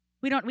you?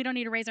 We don't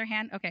need to raise our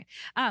hand. Okay.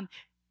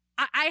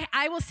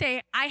 I will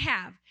say I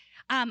have.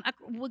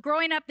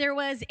 Growing up, there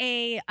was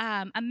a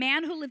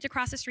man who lived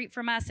across the street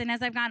from us, and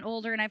as I've gotten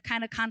older and I've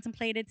kind of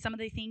contemplated some of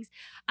the things,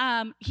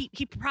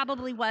 he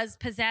probably was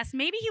possessed.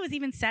 Maybe he was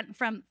even sent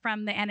from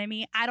the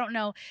enemy. I don't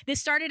know. This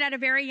started at a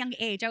very young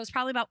age. I was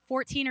probably about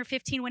 14 or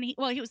 15 when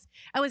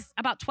I was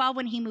about 12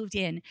 when he moved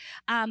in.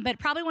 But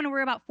probably when we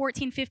were about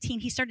 14, 15,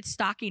 he started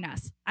stalking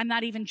us. I'm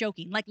not even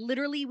joking.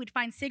 Literally, we'd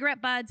find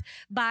cigarette butts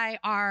by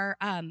our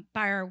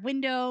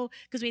window,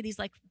 because we had these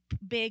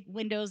big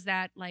windows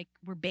that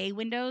were bay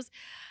windows,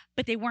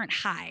 but they weren't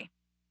high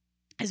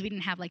because we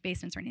didn't have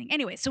basements or anything.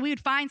 Anyway, so we would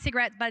find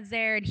cigarette butts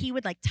there and he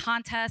would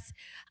taunt us.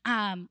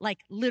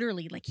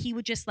 Literally, he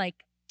would just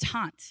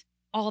taunt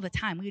all the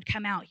time. We would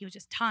come out, he was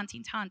just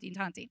taunting.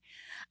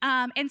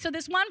 And so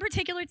this one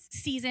particular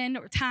season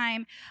or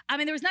time,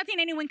 there was nothing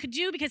anyone could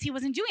do because he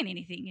wasn't doing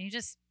anything. He was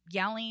just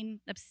yelling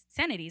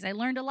obscenities. I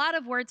learned a lot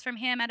of words from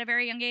him at a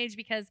very young age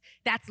because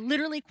that's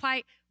literally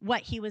quite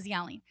what he was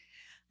yelling.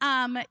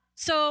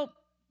 So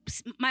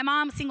my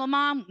mom, single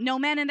mom, no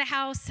men in the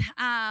house.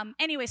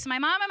 Anyway, so my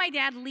mom and my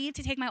dad leave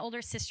to take my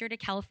older sister to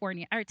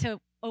California, or to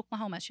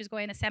Oklahoma. She was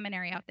going to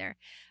seminary out there.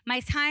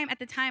 At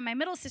the time, my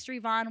middle sister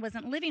Yvonne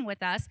wasn't living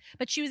with us,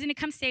 but she was going to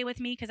come stay with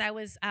me because I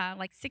was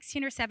like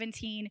 16 or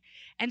 17.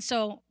 And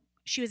so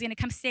she was going to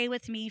come stay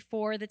with me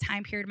for the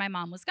time period my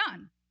mom was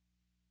gone.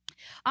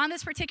 On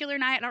this particular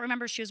night, I don't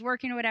remember if she was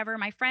working or whatever,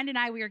 my friend and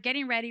I, we were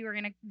getting ready. We were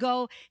going to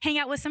go hang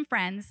out with some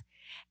friends.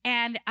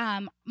 And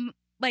I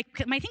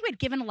think we'd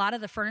given a lot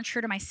of the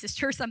furniture to my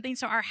sister or something,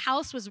 so our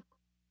house was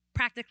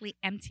practically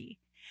empty.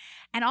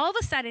 And all of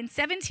a sudden,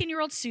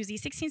 17-year-old Susie,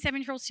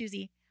 17-year-old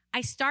Susie,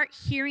 I start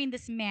hearing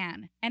this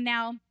man. And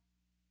now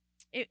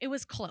it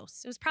was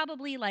close. It was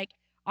probably like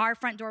our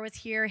front door was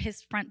here,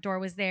 his front door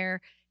was there.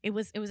 It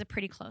was a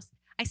pretty close.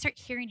 I start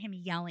hearing him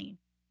yelling,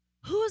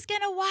 "Who's going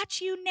to watch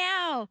you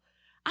now?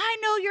 I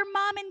know your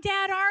mom and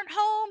dad aren't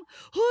home.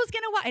 Who's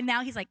going to watch?" And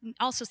now he's like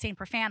also saying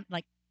profound,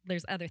 like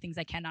there's other things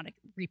I cannot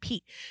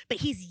repeat, but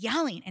he's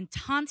yelling and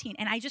taunting.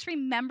 And I just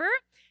remember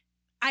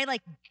I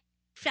like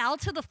fell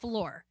to the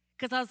floor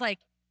because I was like,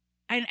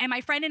 and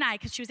my friend and I,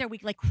 because she was there, we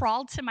like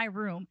crawled to my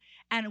room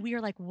and we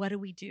were like, what do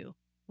we do?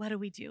 What do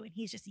we do? And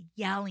he's just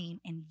yelling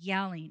and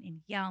yelling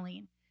and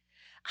yelling.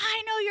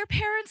 "I know your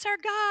parents are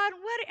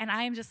gone. What?" And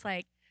I am just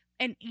like,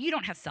 and you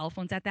don't have cell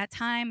phones at that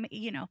time,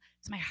 so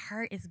my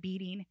heart is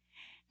beating.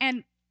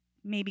 And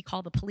maybe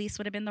call the police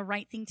would have been the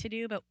right thing to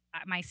do, but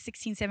my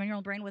 16,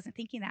 17-year-old brain wasn't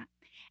thinking that.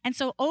 And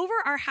so over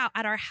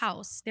at our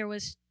house, there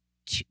was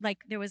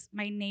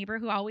my neighbor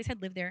who always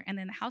had lived there, and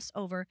then the house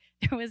over,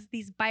 there was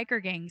these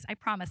biker gangs. I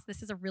promise,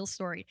 this is a real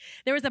story.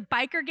 There was a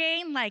biker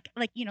gang, like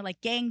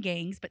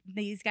gangs, but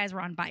these guys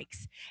were on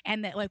bikes.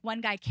 And that like one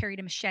guy carried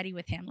a machete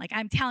with him. Like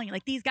I'm telling you,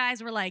 like these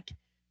guys were like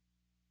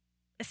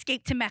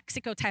escape to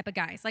Mexico type of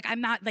guys. Like I'm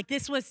not like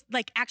this was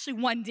like actually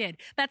one did.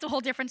 That's a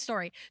whole different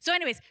story. So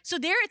anyways, so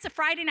it's a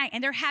Friday night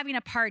and they're having a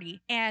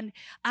party and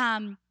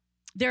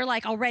they're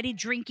like already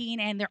drinking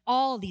and they're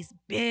all these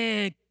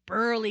big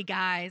burly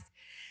guys.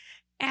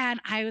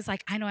 And I was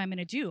like, I know what I'm going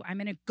to do. I'm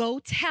going to go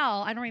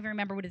tell, I don't even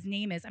remember what his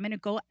name is. I'm going to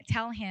go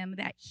tell him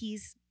that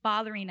he's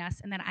bothering us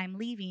and that I'm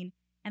leaving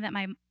and that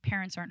my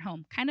parents aren't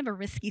home. Kind of a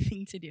risky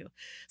thing to do.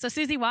 So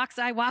Susie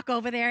I walk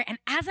over there. And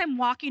as I'm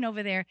walking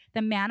over there,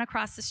 the man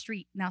across the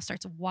street now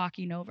starts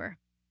walking over.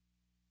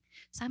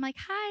 So I'm like,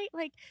 hi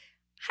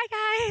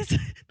guys.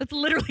 That's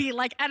literally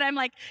like, and I'm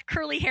like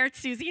curly haired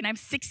Susie and I'm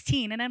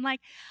 16. And I'm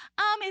like,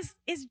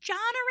 is John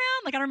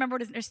around? Like, I don't remember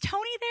there's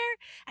Tony there.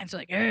 And so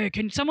like, hey,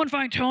 can someone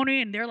find Tony?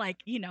 And they're like,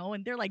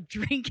 and they're like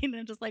drinking.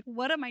 And I'm just like,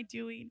 what am I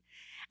doing?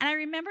 And I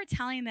remember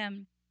telling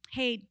them,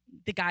 hey,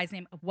 the guy's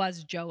name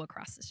was Joe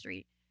across the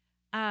street.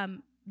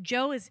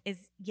 Joe is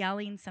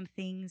yelling some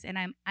things and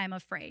I'm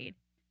afraid.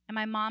 And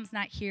my mom's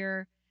not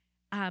here.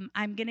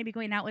 I'm going to be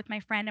going out with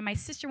my friend and my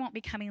sister won't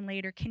be coming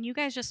later. Can you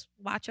guys just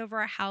watch over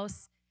our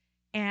house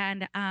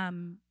and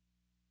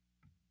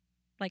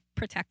like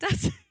protect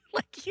us?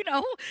 Like, I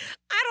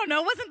don't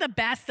know, it wasn't the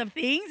best of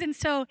things. And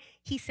so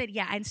he said,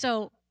 yeah. And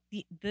so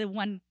the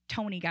one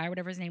Tony guy,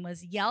 whatever his name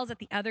was, yells at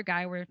the other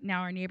guy where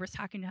now our neighbor's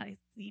talking to him,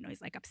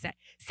 he's like upset.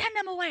 Send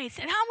him away.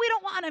 Said, we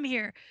don't want him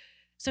here.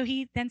 So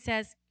he then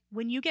says,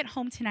 when you get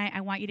home tonight,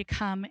 I want you to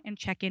come and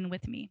check in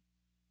with me.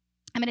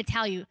 I'm going to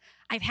tell you,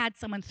 I've had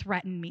someone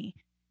threaten me.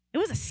 It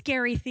was a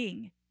scary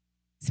thing,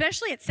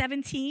 especially at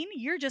 17.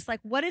 You're just like,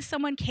 what is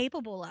someone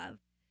capable of?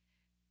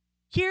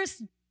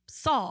 Here's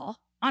Saul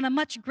on a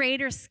much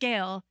greater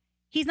scale.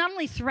 He's not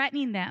only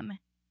threatening them,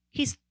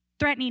 he's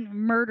threatening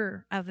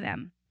murder of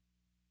them.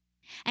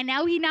 And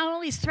now he not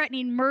only is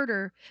threatening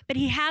murder, but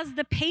he has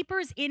the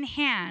papers in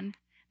hand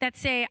that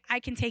say,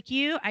 I can take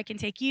you, I can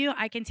take you,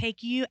 I can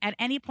take you at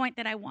any point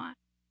that I want.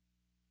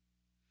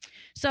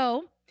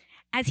 So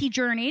as he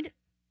journeyed,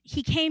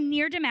 he came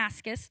near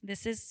Damascus,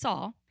 this is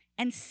Saul,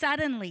 and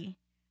suddenly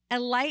a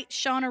light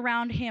shone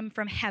around him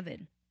from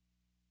heaven.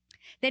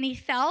 Then he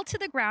fell to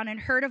the ground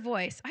and heard a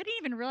voice. I didn't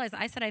even realize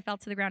I said I fell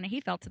to the ground and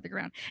he fell to the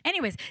ground.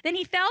 Anyways, then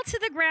he fell to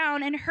the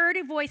ground and heard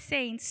a voice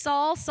saying,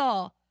 Saul,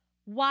 Saul,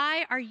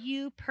 why are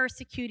you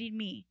persecuting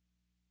me?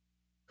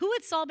 Who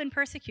had Saul been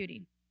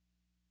persecuting?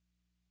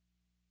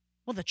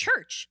 Well, the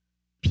church,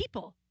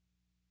 people.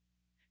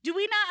 Do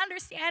we not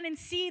understand and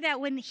see that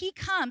when he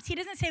comes, he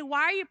doesn't say,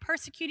 why are you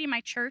persecuting my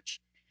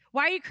church?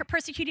 Why are you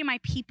persecuting my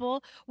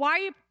people? Why are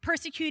you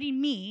persecuting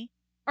me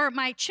or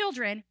my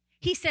children?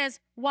 He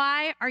says,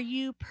 why are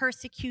you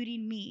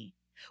persecuting me?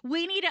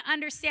 We need to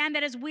understand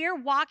that as we're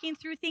walking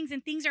through things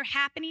and things are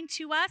happening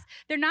to us,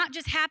 they're not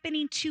just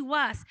happening to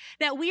us,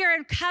 that we are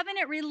in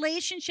covenant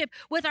relationship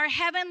with our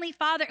Heavenly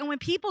Father. And when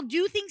people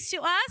do things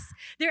to us,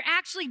 they're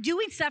actually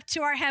doing stuff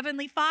to our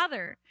Heavenly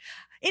Father.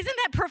 Isn't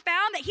that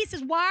profound that he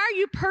says, why are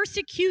you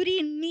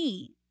persecuting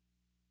me?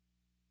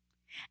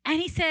 And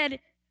he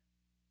said,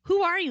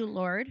 who are you,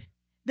 Lord?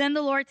 Then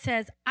the Lord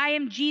says, I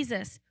am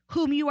Jesus,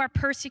 whom you are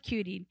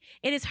persecuting.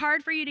 It is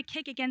hard for you to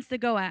kick against the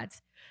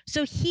goads.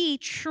 So he,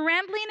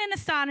 trembling and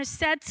astonished,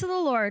 said to the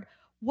Lord,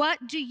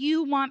 what do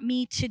you want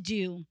me to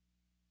do?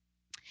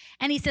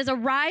 And he says,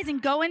 arise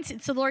and go into,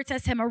 so the Lord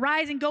says to him,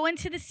 arise and go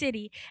into the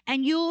city,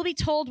 and you will be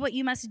told what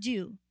you must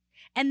do.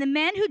 And the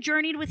men who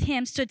journeyed with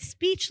him stood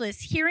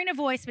speechless, hearing a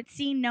voice, but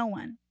seeing no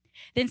one.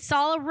 Then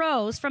Saul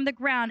arose from the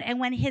ground, and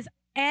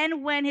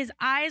when his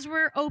eyes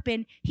were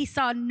opened, he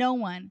saw no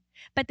one.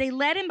 But they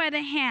led him by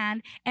the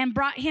hand and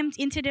brought him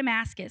into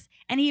Damascus.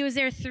 And he was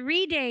there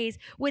 3 days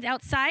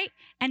without sight,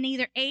 and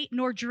neither ate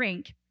nor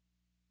drank.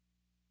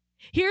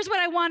 Here's what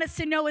I want us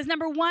to know is,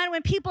 number one,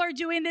 when people are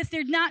doing this,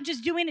 they're not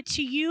just doing it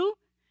to you,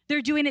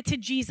 they're doing it to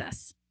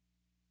Jesus.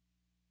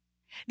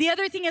 The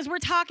other thing is, we're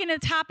talking the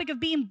topic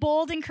of being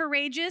bold and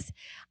courageous.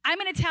 I'm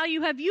going to tell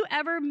you, have you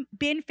ever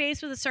been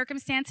faced with a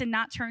circumstance and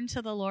not turned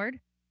to the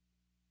Lord?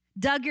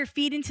 Dug your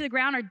feet into the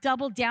ground or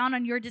doubled down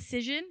on your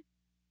decision?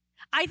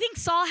 I think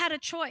Saul had a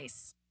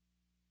choice.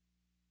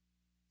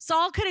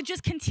 Saul could have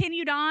just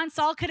continued on.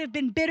 Saul could have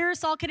been bitter.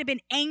 Saul could have been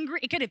angry.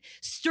 It could have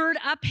stirred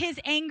up his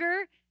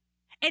anger.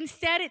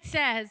 Instead, it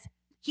says,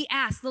 he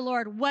asked the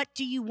Lord, what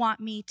do you want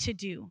me to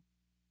do?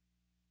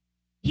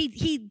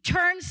 He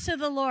turns to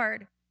the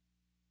Lord.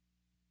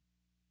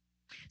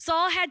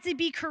 Saul had to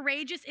be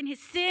courageous in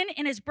his sin,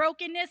 in his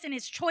brokenness, in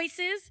his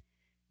choices,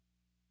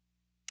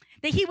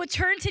 that he would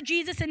turn to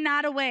Jesus and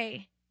not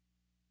away.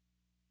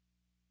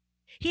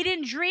 He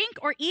didn't drink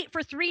or eat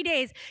for 3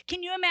 days.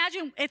 Can you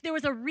imagine if there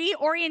was a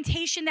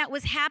reorientation that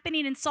was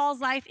happening in Saul's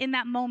life in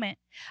that moment?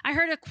 I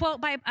heard a quote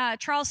by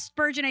Charles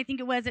Spurgeon, I think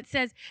it was. It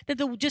says that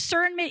the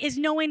discernment is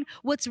knowing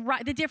what's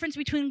right, the difference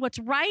between what's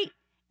right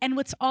and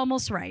what's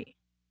almost right.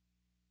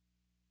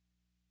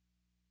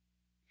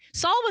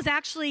 Saul was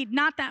actually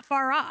not that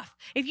far off.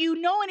 If you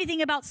know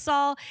anything about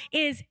Saul,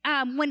 is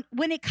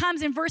when it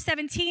comes in verse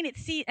 17,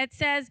 it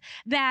says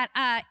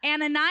that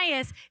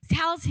Ananias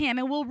tells him,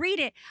 and we'll read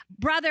it,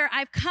 brother,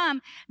 I've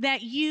come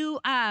that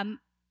you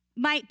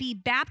might be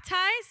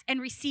baptized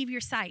and receive your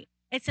sight.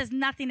 It says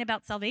nothing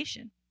about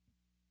salvation.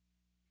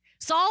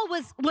 Saul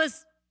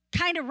was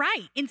kind of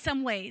right in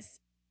some ways,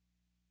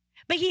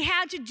 but he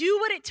had to do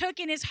what it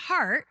took in his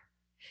heart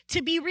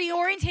to be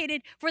reorientated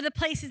for the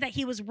places that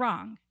he was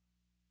wrong.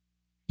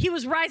 He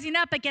was rising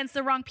up against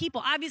the wrong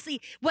people.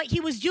 Obviously, what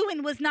he was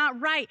doing was not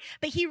right,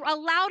 but he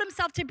allowed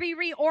himself to be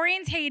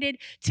reorientated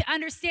to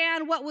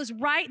understand what was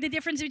right, the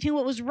difference between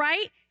what was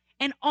right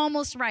and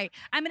almost right.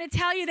 I'm going to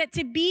tell you that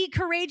to be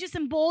courageous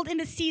and bold in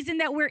the season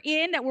that we're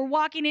in, that we're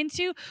walking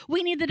into,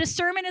 we need the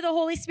discernment of the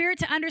Holy Spirit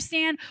to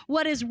understand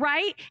what is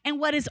right and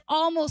what is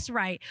almost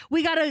right.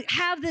 We got to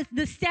have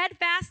the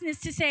steadfastness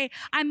to say,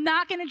 I'm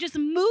not going to just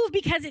move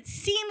because it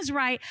seems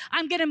right.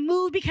 I'm going to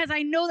move because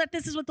I know that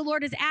this is what the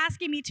Lord is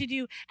asking me to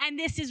do, and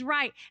this is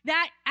right.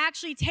 That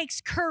actually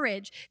takes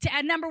courage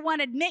to, number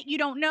one, admit you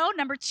don't know.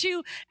 Number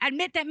two,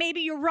 admit that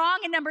maybe you're wrong.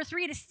 And number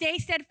three, to stay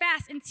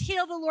steadfast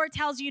until the Lord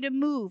tells you to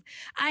move.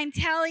 I'm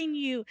telling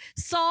you,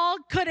 Saul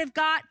could have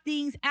got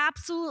things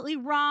absolutely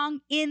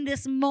wrong in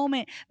this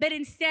moment, but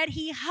instead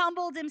he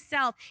humbled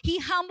himself. He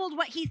humbled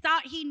what he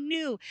thought he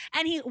knew,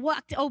 and he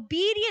walked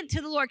obedient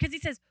to the Lord, because he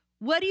says,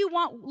 what do you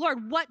want,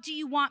 Lord? What do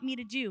you want me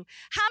to do?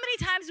 How many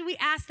times do we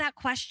ask that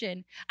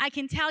question? I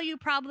can tell you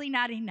probably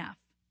not enough.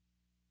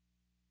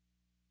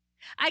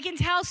 I can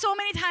tell so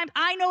many times,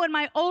 I know in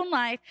my own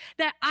life,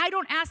 that I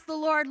don't ask the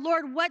Lord,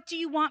 Lord, what do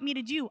you want me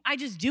to do? I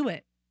just do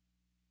it.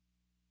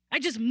 I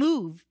just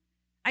move.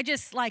 I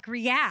just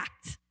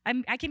react.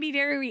 I can be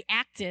very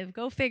reactive.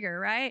 Go figure,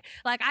 right?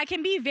 I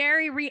can be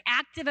very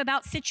reactive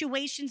about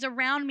situations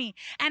around me.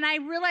 And I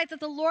realize that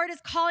the Lord is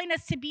calling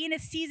us to be in a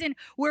season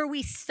where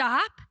we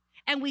stop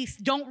and we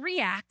don't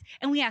react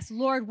and we ask,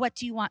 Lord, what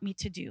do you want me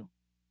to do?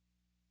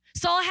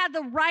 Saul had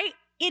the right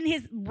in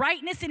his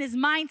rightness in his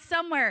mind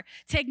somewhere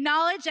to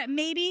acknowledge that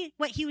maybe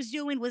what he was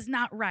doing was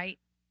not right.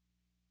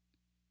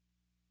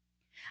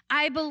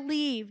 I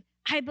believe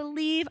that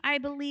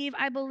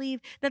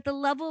the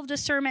level of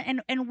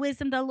discernment and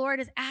wisdom the Lord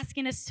is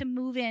asking us to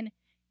move in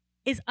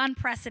is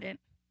unprecedented.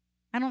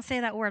 I don't say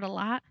that word a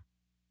lot,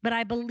 but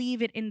I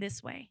believe it in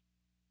this way.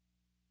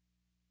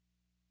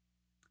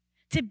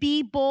 To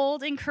be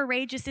bold and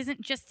courageous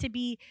isn't just to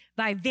be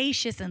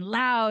vivacious and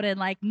loud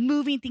and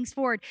moving things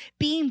forward.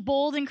 Being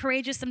bold and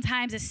courageous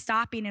sometimes is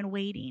stopping and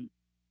waiting.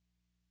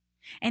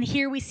 And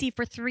here we see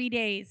for 3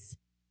 days,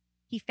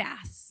 he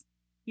fasts.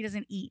 He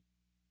doesn't eat.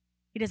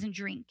 He doesn't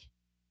drink.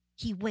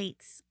 He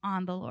waits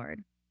on the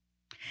Lord.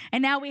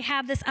 And now we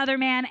have this other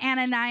man,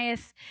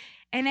 Ananias.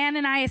 And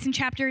Ananias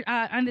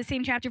on the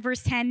same chapter,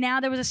 verse 10, now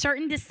there was a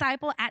certain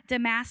disciple at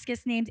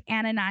Damascus named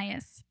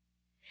Ananias.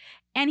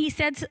 And he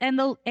said,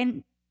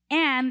 and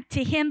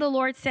to him the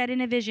Lord said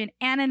in a vision,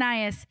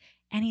 Ananias.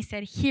 And he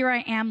said, here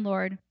I am,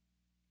 Lord.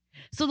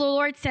 So the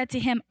Lord said to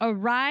him,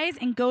 arise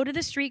and go to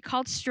the street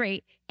called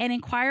Straight and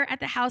inquire at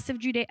the house of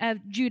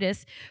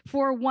Judas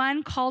for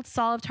one called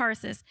Saul of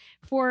Tarsus.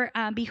 For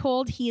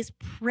behold, he is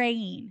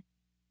praying.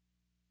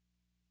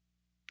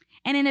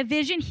 And in a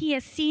vision, he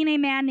has seen a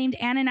man named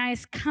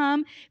Ananias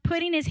come,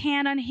 putting his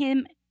hand on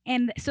him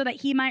and so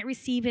that he might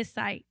receive his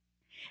sight.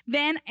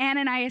 Then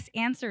Ananias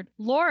answered,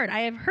 Lord,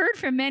 I have heard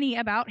from many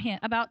about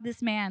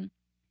this man,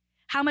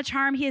 how much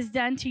harm he has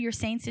done to your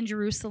saints in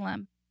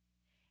Jerusalem.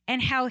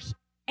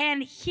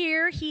 and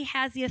here he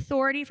has the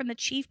authority from the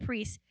chief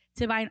priest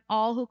to bind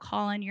all who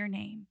call on your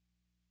name.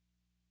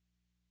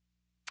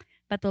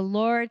 But the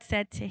Lord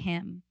said to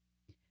him,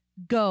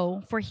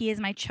 go, for he is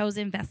my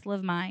chosen vessel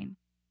of mine,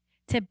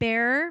 to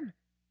bear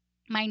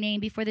my name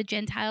before the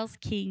Gentiles,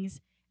 kings,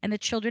 and the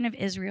children of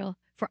Israel,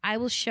 for I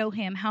will show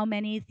him how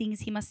many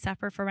things he must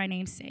suffer for my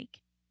name's sake.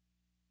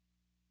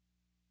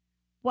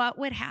 What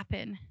would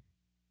happen?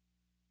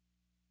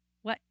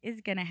 What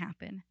is going to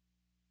happen?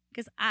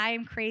 Because I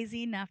am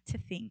crazy enough to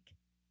think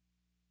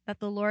that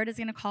the Lord is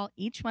going to call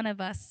each one of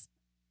us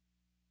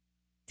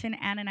to an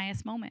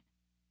Ananias moment.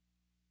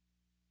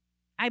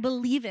 I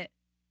believe it.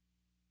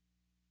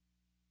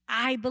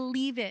 I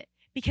believe it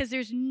because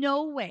there's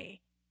no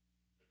way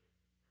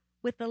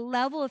with the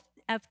level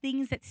of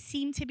things that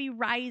seem to be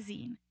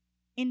rising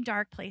in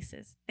dark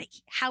places,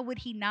 how would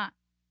he not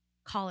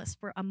call us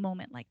for a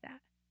moment like that?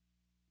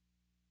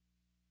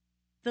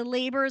 The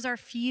laborers are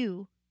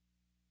few.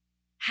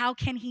 How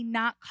can he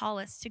not call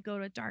us to go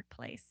to a dark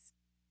place?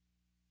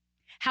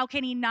 How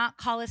can he not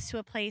call us to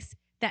a place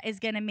that is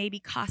going to maybe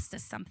cost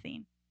us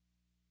something?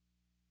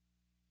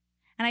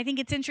 And I think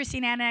it's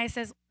interesting, Ananias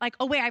says, like,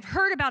 oh, wait, I've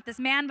heard about this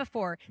man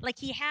before. Like,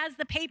 he has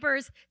the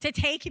papers to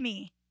take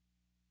me.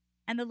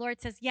 And the Lord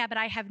says, yeah, but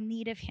I have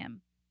need of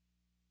him.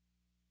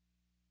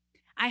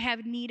 I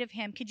have need of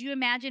him. Could you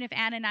imagine if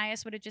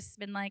Ananias would have just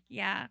been like,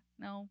 yeah,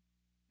 no,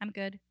 I'm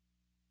good.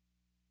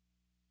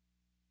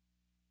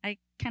 I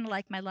kind of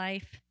like my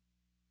life.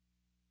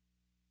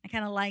 I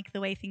kind of like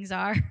the way things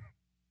are. Are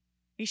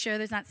you sure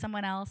there's not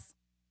someone else?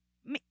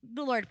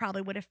 The Lord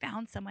probably would have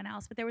found someone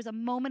else, but there was a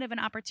moment of an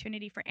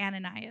opportunity for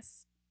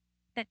Ananias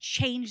that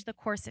changed the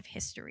course of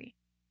history.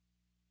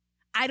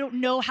 I don't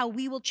know how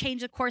we will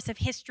change the course of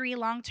history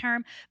long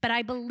term, but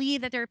I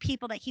believe that there are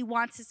people that he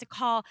wants us to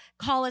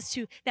call us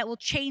to that will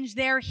change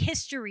their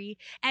history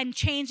and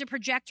change the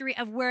trajectory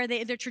of where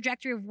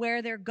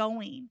they're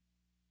going.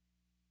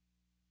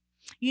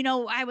 You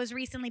know, I was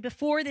recently,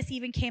 before this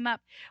even came up,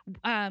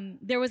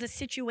 there was a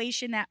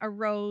situation that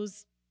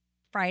arose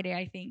Friday,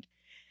 I think.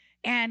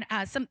 And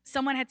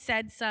someone had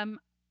said some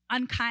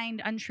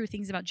unkind, untrue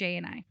things about Jay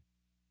and I.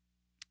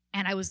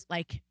 And I was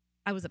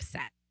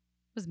upset.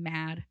 I was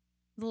mad. I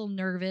was a little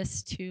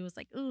nervous too. I was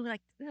like, ooh,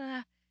 like,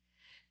 ugh.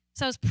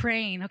 So I was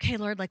praying, okay,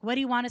 Lord, like, what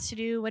do you want us to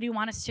do? What do you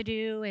want us to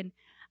do? And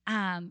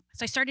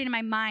so I started in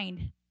my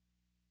mind,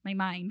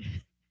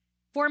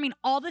 forming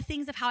all the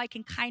things of how I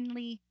can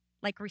kindly,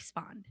 like,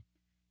 respond.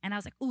 And I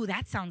was like, ooh,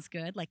 that sounds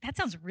good. Like, that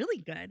sounds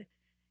really good.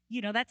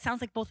 You know, that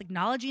sounds like both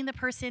acknowledging the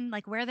person,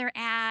 like where they're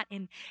at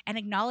and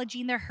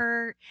acknowledging their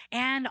hurt.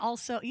 And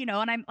also, you know,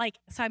 and I'm like,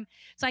 so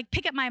I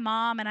pick up my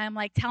mom and I'm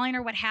like telling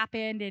her what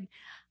happened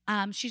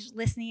and she's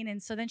listening.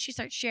 And so then she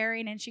starts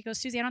sharing and she goes,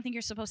 Susie, I don't think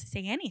you're supposed to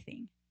say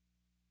anything.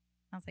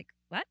 I was like,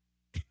 what?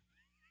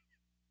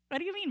 What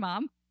do you mean,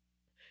 Mom?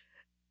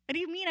 What do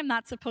you mean I'm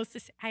not supposed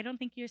to say? I don't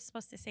think you're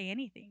supposed to say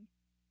anything.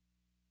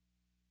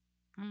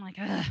 I'm like,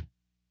 ugh,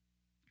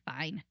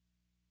 fine.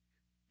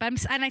 But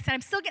I said,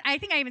 I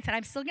think I even said,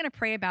 I'm still going to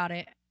pray about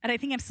it. And I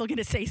think I'm still going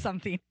to say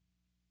something.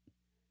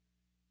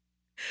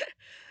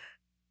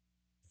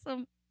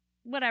 So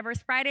whatever,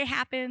 Friday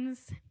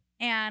happens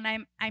and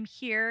I'm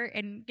here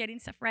and getting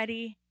stuff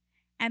ready.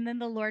 And then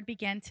the Lord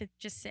began to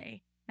just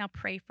say, now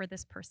pray for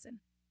this person.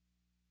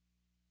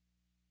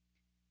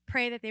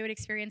 Pray that they would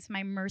experience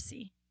my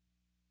mercy.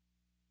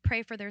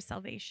 Pray for their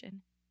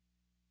salvation.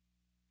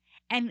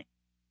 And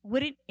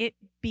wouldn't it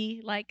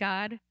be like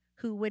God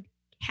who would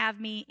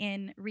have me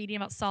in reading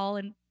about Saul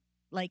and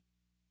like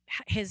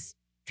his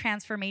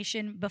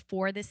transformation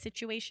before this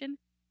situation?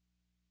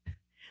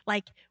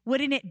 Like,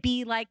 wouldn't it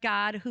be like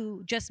God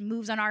who just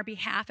moves on our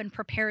behalf and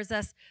prepares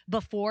us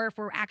before if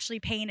we're actually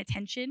paying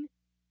attention?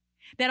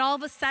 That all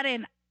of a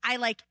sudden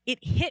it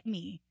hit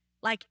me.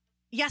 Like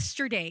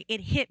yesterday, it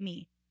hit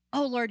me.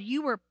 Oh Lord,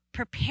 you were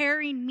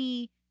preparing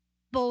me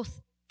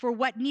both for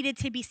what needed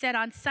to be said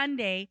on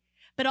Sunday,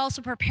 but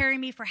also preparing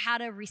me for how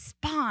to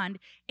respond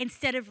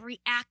instead of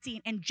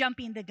reacting and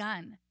jumping the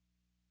gun.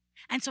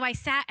 And so I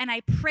sat and I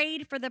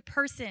prayed for the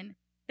person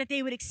that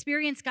they would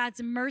experience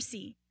God's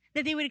mercy,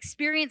 that they would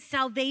experience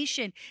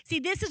salvation. See,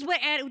 this is what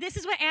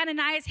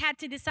Ananias had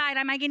to decide.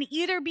 Am I going to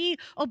either be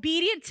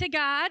obedient to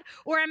God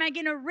or am I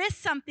going to risk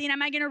something?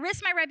 Am I going to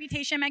risk my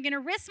reputation? Am I going to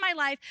risk my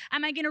life?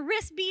 Am I going to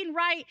risk being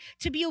right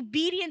to be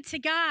obedient to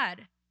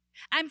God?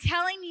 I'm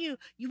telling you,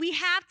 we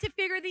have to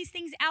figure these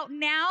things out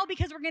now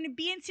because we're going to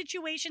be in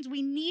situations.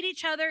 We need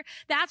each other.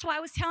 That's why I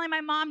was telling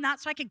my mom,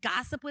 not so I could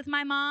gossip with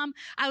my mom.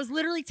 I was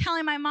literally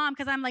telling my mom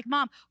because I'm like,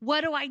 Mom,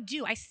 what do I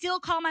do? I still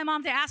call my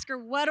mom to ask her,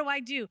 what do I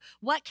do?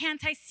 What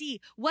can't I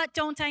see? What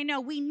don't I know?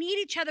 We need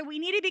each other. We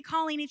need to be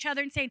calling each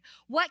other and saying,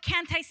 what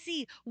can't I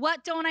see?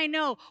 What don't I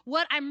know?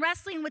 What I'm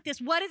wrestling with this.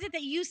 What is it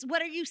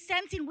what are you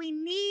sensing? We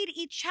need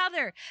each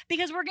other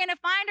because we're going to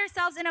find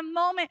ourselves in a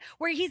moment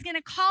where he's going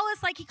to call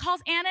us like he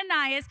calls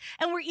Ananias,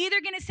 and we're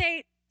either going to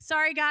say,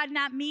 sorry, God,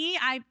 not me.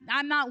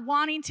 I'm not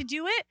wanting to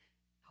do it.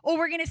 Or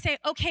we're going to say,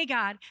 okay,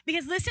 God,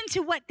 because listen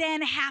to what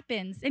then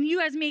happens. And you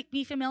guys make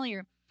me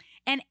familiar.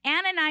 And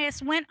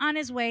Ananias went on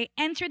his way,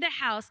 entered the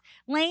house,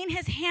 laying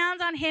his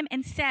hands on him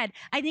and said,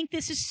 I think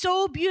this is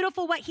so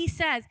beautiful what he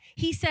says.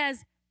 He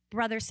says,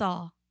 Brother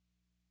Saul.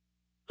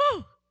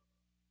 Whew.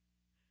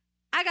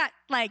 I got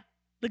like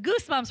the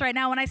goosebumps right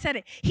now when I said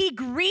it. He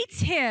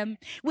greets him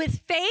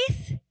with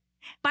faith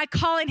by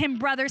calling him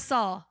Brother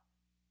Saul.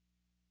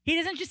 He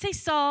doesn't just say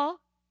Saul.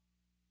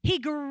 He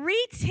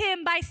greets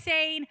him by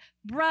saying,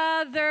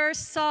 Brother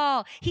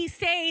Saul. He's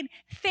saying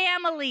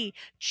family,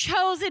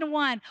 chosen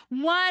one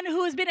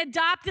who has been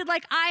adopted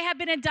like I have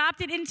been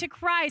adopted into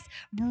Christ.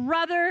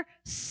 Brother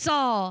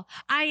Saul,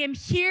 I am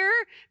here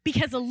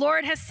because the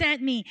Lord has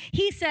sent me.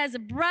 He says,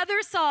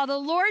 Brother Saul, the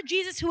Lord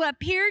Jesus who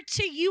appeared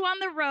to you on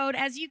the road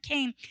as you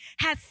came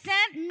has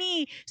sent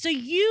me so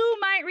you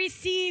might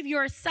receive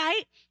your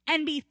sight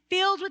and be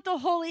filled with the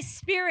Holy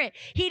Spirit.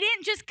 He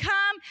didn't just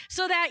come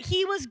so that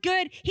he was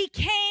good. He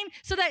came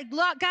so that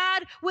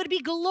God would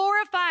be glorified.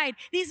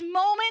 These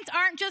moments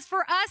aren't just for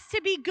us to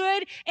be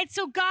good. It's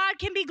so God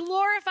can be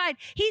glorified.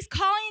 He's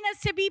calling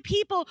us to be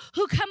people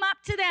who come up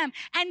to them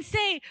and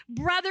say,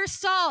 Brother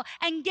Saul,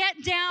 and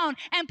get down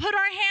and put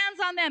our hands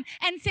on them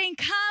and saying,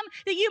 come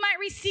that you might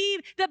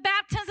receive the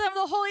baptism of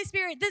the Holy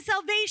Spirit, the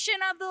salvation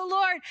of the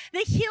Lord,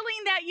 the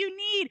healing that you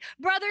need.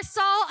 Brother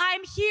Saul,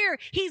 I'm here.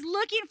 He's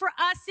looking for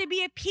us to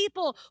be a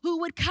people who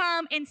would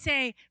come and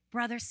say,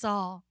 Brother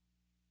Saul,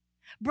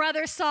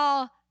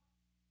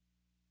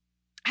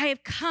 I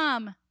have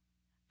come.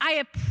 I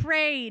have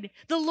prayed.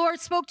 The Lord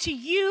spoke to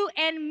you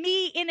and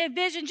me in a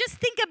vision. Just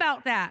think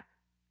about that.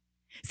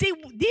 See,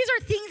 these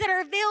are things that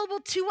are available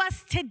to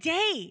us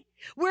today.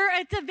 Where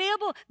it's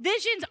available.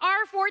 Visions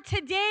are for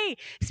today.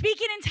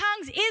 Speaking in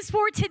tongues is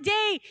for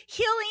today.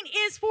 Healing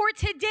is for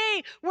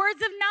today.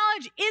 Words of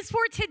knowledge is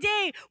for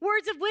today.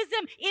 Words of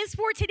wisdom is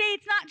for today.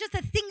 It's not just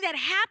a thing that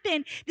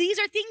happened. These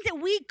are things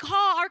that we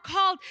are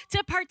called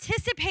to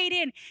participate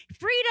in.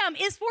 Freedom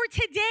is for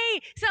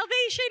today.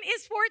 Salvation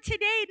is for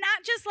today.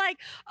 Not just like,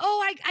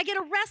 oh, I get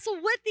to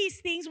wrestle with these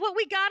things. What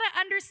we got to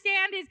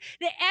understand is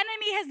the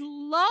enemy has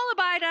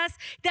lullabied us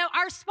that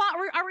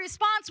our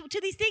response to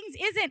these things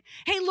isn't,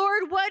 hey, Lord,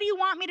 what do you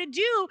want me to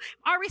do?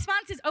 Our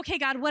response is, okay,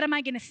 God, what am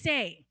I going to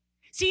say?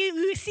 So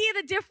you see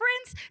the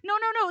difference? No.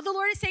 The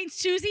Lord is saying,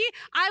 Susie,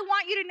 I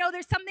want you to know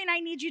there's something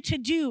I need you to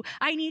do.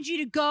 I need you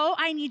to go.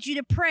 I need you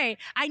to pray.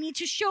 I need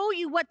to show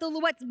you what the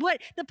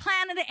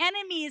plan of the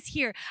enemy is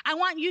here. I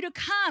want you to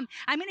come.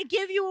 I'm going to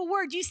give you a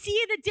word. You see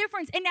the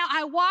difference? And now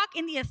I walk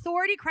in the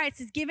authority Christ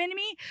has given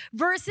me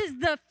versus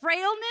the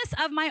frailness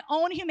of my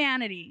own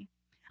humanity.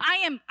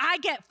 I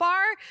get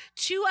far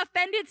too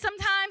offended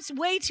sometimes,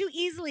 way too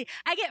easily.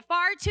 I get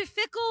far too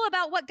fickle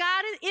about what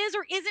God is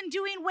or isn't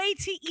doing way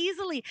too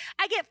easily.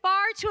 I get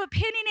far too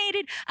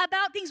opinionated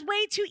about things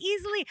way too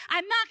easily.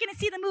 I'm not going to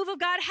see the move of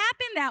God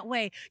happen that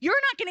way.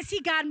 You're not going to see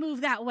God move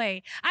that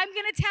way. I'm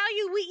going to tell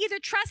you, we either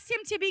trust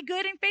him to be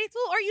good and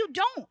faithful or you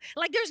don't.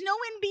 Like there's no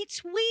in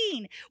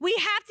between. We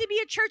have to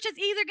be a church that's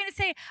either going to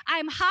say,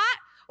 I'm hot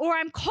or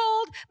I'm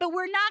cold, but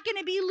we're not going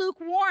to be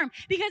lukewarm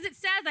because it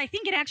says, I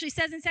think it actually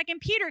says in 2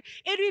 Peter,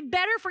 it'd be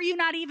better for you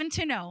not even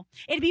to know.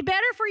 It'd be better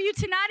for you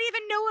to not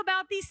even know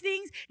about these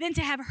things than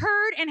to have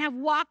heard and have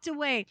walked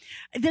away.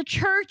 The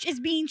church is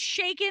being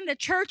shaken. The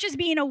church is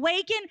being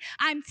awakened.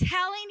 I'm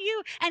telling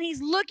you, and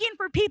he's looking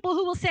for people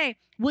who will say,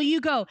 will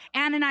you go?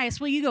 Ananias,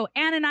 will you go?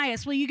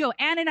 Ananias, will you go?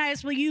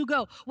 Ananias, will you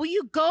go? Will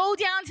you go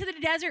down to the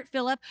desert,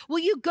 Philip? Will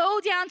you go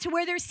down to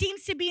where there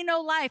seems to be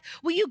no life?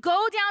 Will you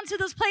go down to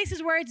those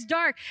places where it's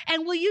dark?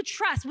 And will you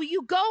trust? Will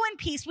you go in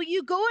peace? Will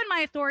you go in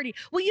my authority?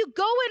 Will you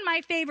go in my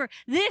favor?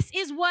 This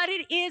is what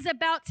it is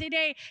about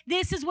today.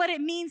 This is what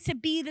it means to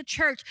be the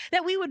church,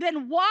 that we would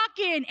then walk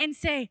in and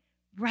say,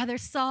 Brother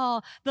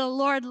Saul, the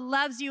Lord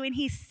loves you and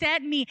he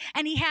sent me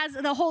and he has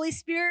the Holy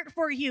Spirit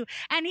for you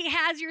and he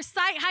has your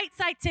sight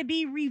to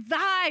be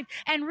revived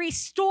and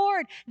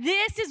restored.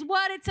 This is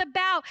what it's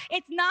about.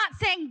 It's not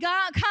saying,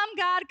 God, come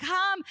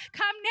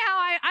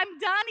now. I'm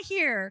done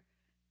here.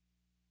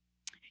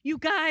 You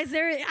guys,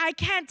 I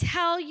can't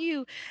tell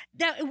you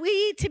that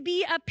we to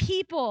be a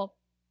people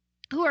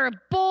who are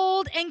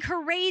bold and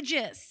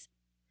courageous,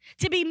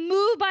 to be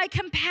moved by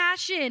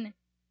compassion,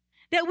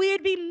 that we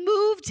would be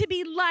moved to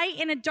be light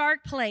in a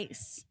dark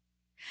place.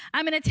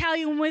 I'm going to tell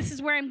you, and this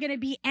is where I'm going to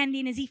be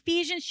ending, is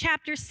Ephesians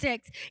chapter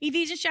 6.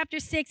 Ephesians chapter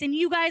 6, and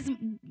you guys,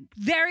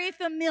 very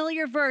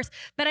familiar verse,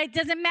 but it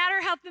doesn't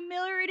matter how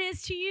familiar it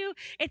is to you.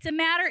 It's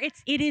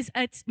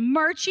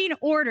marching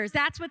orders.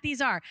 That's what these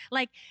are.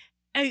 Like,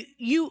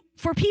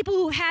 for people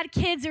who had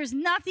kids, there's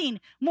nothing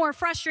more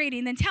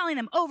frustrating than telling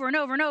them over and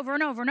over and over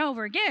and over and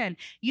over again,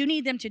 you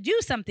need them to do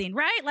something,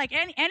 right? Like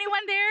anyone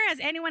there? Has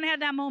anyone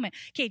had that moment?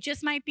 Okay,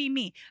 just might be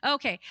me.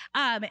 Okay,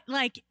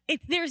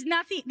 there's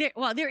nothing there.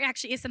 Well, there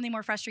actually is something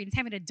more frustrating. It's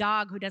having a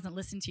dog who doesn't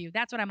listen to you.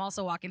 That's what I'm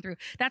also walking through.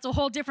 That's a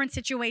whole different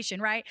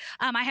situation, right?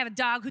 I have a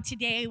dog who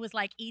today was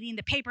like eating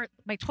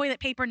my toilet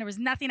paper, and there was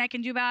nothing I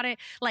can do about it.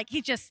 Like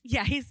he's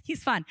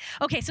fun.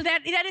 Okay, so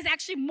that is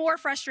actually more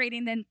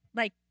frustrating than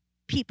like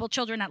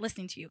children not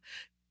listening to you.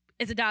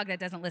 is a dog that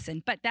doesn't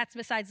listen, but that's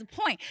besides the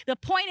point. The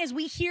point is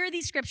we hear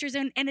these scriptures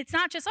and it's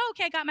not just,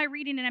 okay, I got my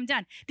reading and I'm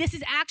done. This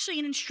is actually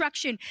an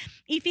instruction.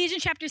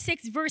 Ephesians chapter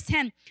 6, verse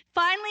 10.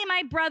 Finally,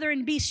 my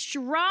brethren, be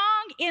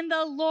strong in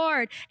the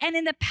Lord and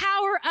in the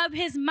power of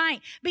his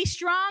might. Be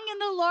strong in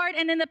the Lord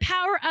and in the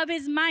power of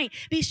his might.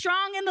 Be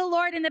strong in the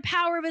Lord and the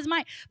power of his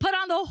might. Put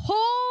on the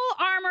whole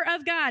armor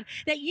of God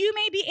that you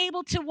may be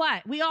able to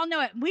what? We all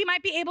know it. We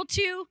might be able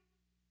to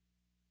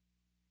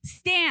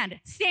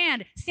stand.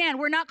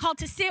 We're not called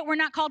to sit. We're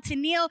not called to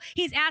kneel.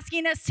 He's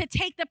asking us to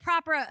take the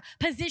proper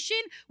position,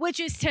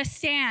 which is to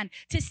stand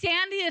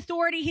the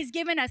authority he's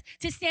given us,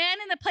 to stand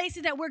in the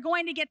places that we're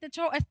going to get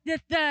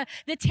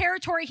the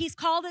territory he's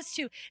called us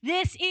to.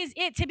 This is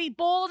it, to be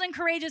bold and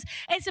courageous,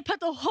 and to put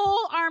the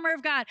whole armor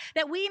of God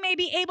that we may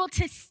be able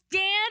to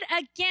stand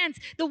against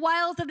the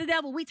wiles of the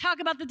devil. We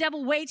talk about the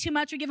devil way too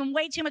much. We give him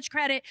way too much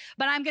credit,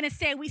 but I'm going to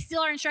say we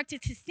still are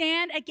instructed to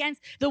stand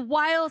against the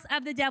wiles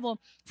of the devil.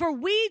 For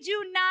we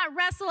do not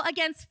wrestle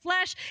against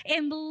flesh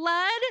and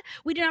blood.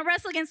 We do not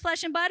wrestle against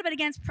flesh and blood, but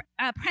against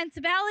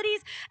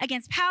principalities,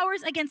 against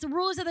powers, against the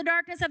rulers of the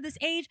darkness of this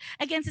age,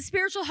 against the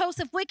spiritual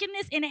hosts of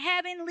wickedness in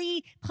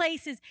heavenly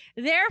places.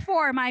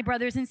 Therefore, my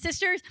brothers and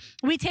sisters,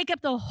 we take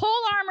up the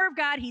whole armor of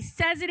God. He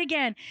says it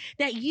again,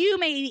 that you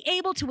may be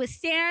able to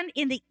withstand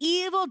in the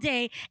evil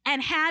day,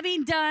 and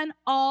having done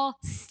all,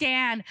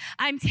 stand.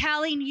 I'm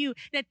telling you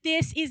that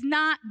this is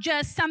not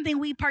just something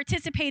we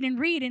participate in,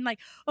 read, and like,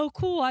 oh,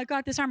 cool, I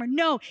got this armor.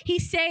 No,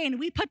 he's saying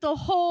we put the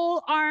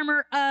whole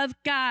armor of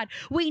God.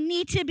 We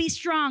need to be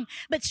strong,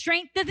 but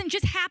strength doesn't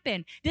just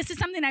happen. This is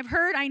something I've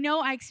heard, I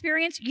know, I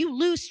experienced. You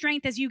lose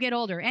strength as you get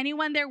older.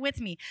 Anyone there with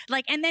me?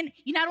 And then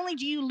you not only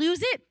do you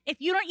lose it, if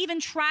you don't even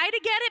try to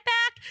get it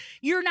back,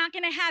 you're not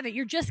going to have it.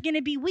 You're just going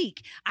to be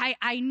weak.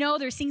 I know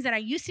there's things that I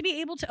used to be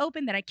able to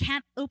open that I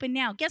can't open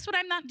now. Guess what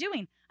I'm not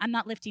doing? I'm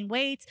not lifting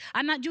weights.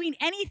 I'm not doing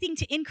anything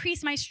to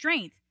increase my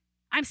strength.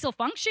 I'm still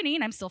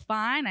functioning. I'm still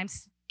fine.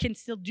 Can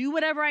still do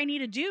whatever I need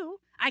to do.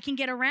 I can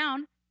get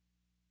around.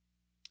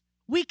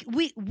 We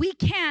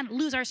can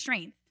lose our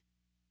strength.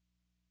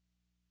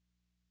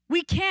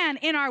 We can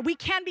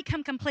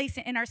become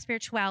complacent in our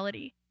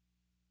spirituality.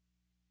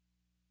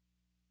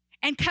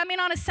 And coming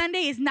on a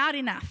Sunday is not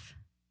enough.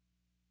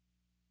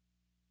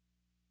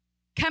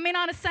 Coming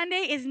on a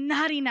Sunday is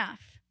not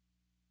enough.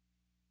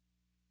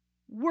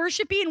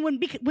 Worshiping when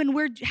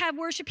we have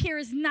worship here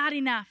is not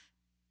enough.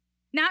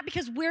 Not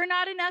because we're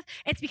not enough,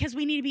 it's because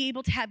we need to be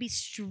able to be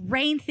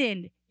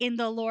strengthened in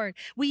the Lord.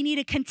 We need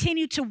to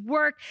continue to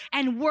work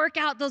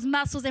out those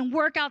muscles and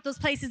work out those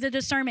places of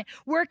discernment.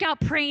 Work out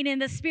praying in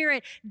the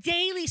Spirit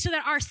daily so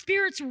that our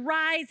spirits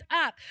rise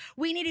up.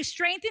 We need to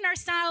strengthen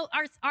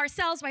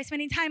ourselves by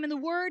spending time in the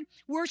Word,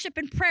 worship,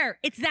 and prayer.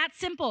 It's that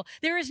simple.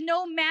 There is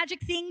no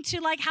magic thing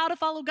to how to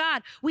follow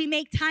God. We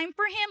make time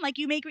for Him like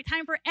you make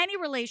time for any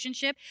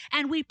relationship,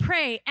 and we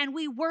pray and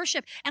we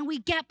worship and we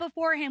get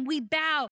before Him. We bow.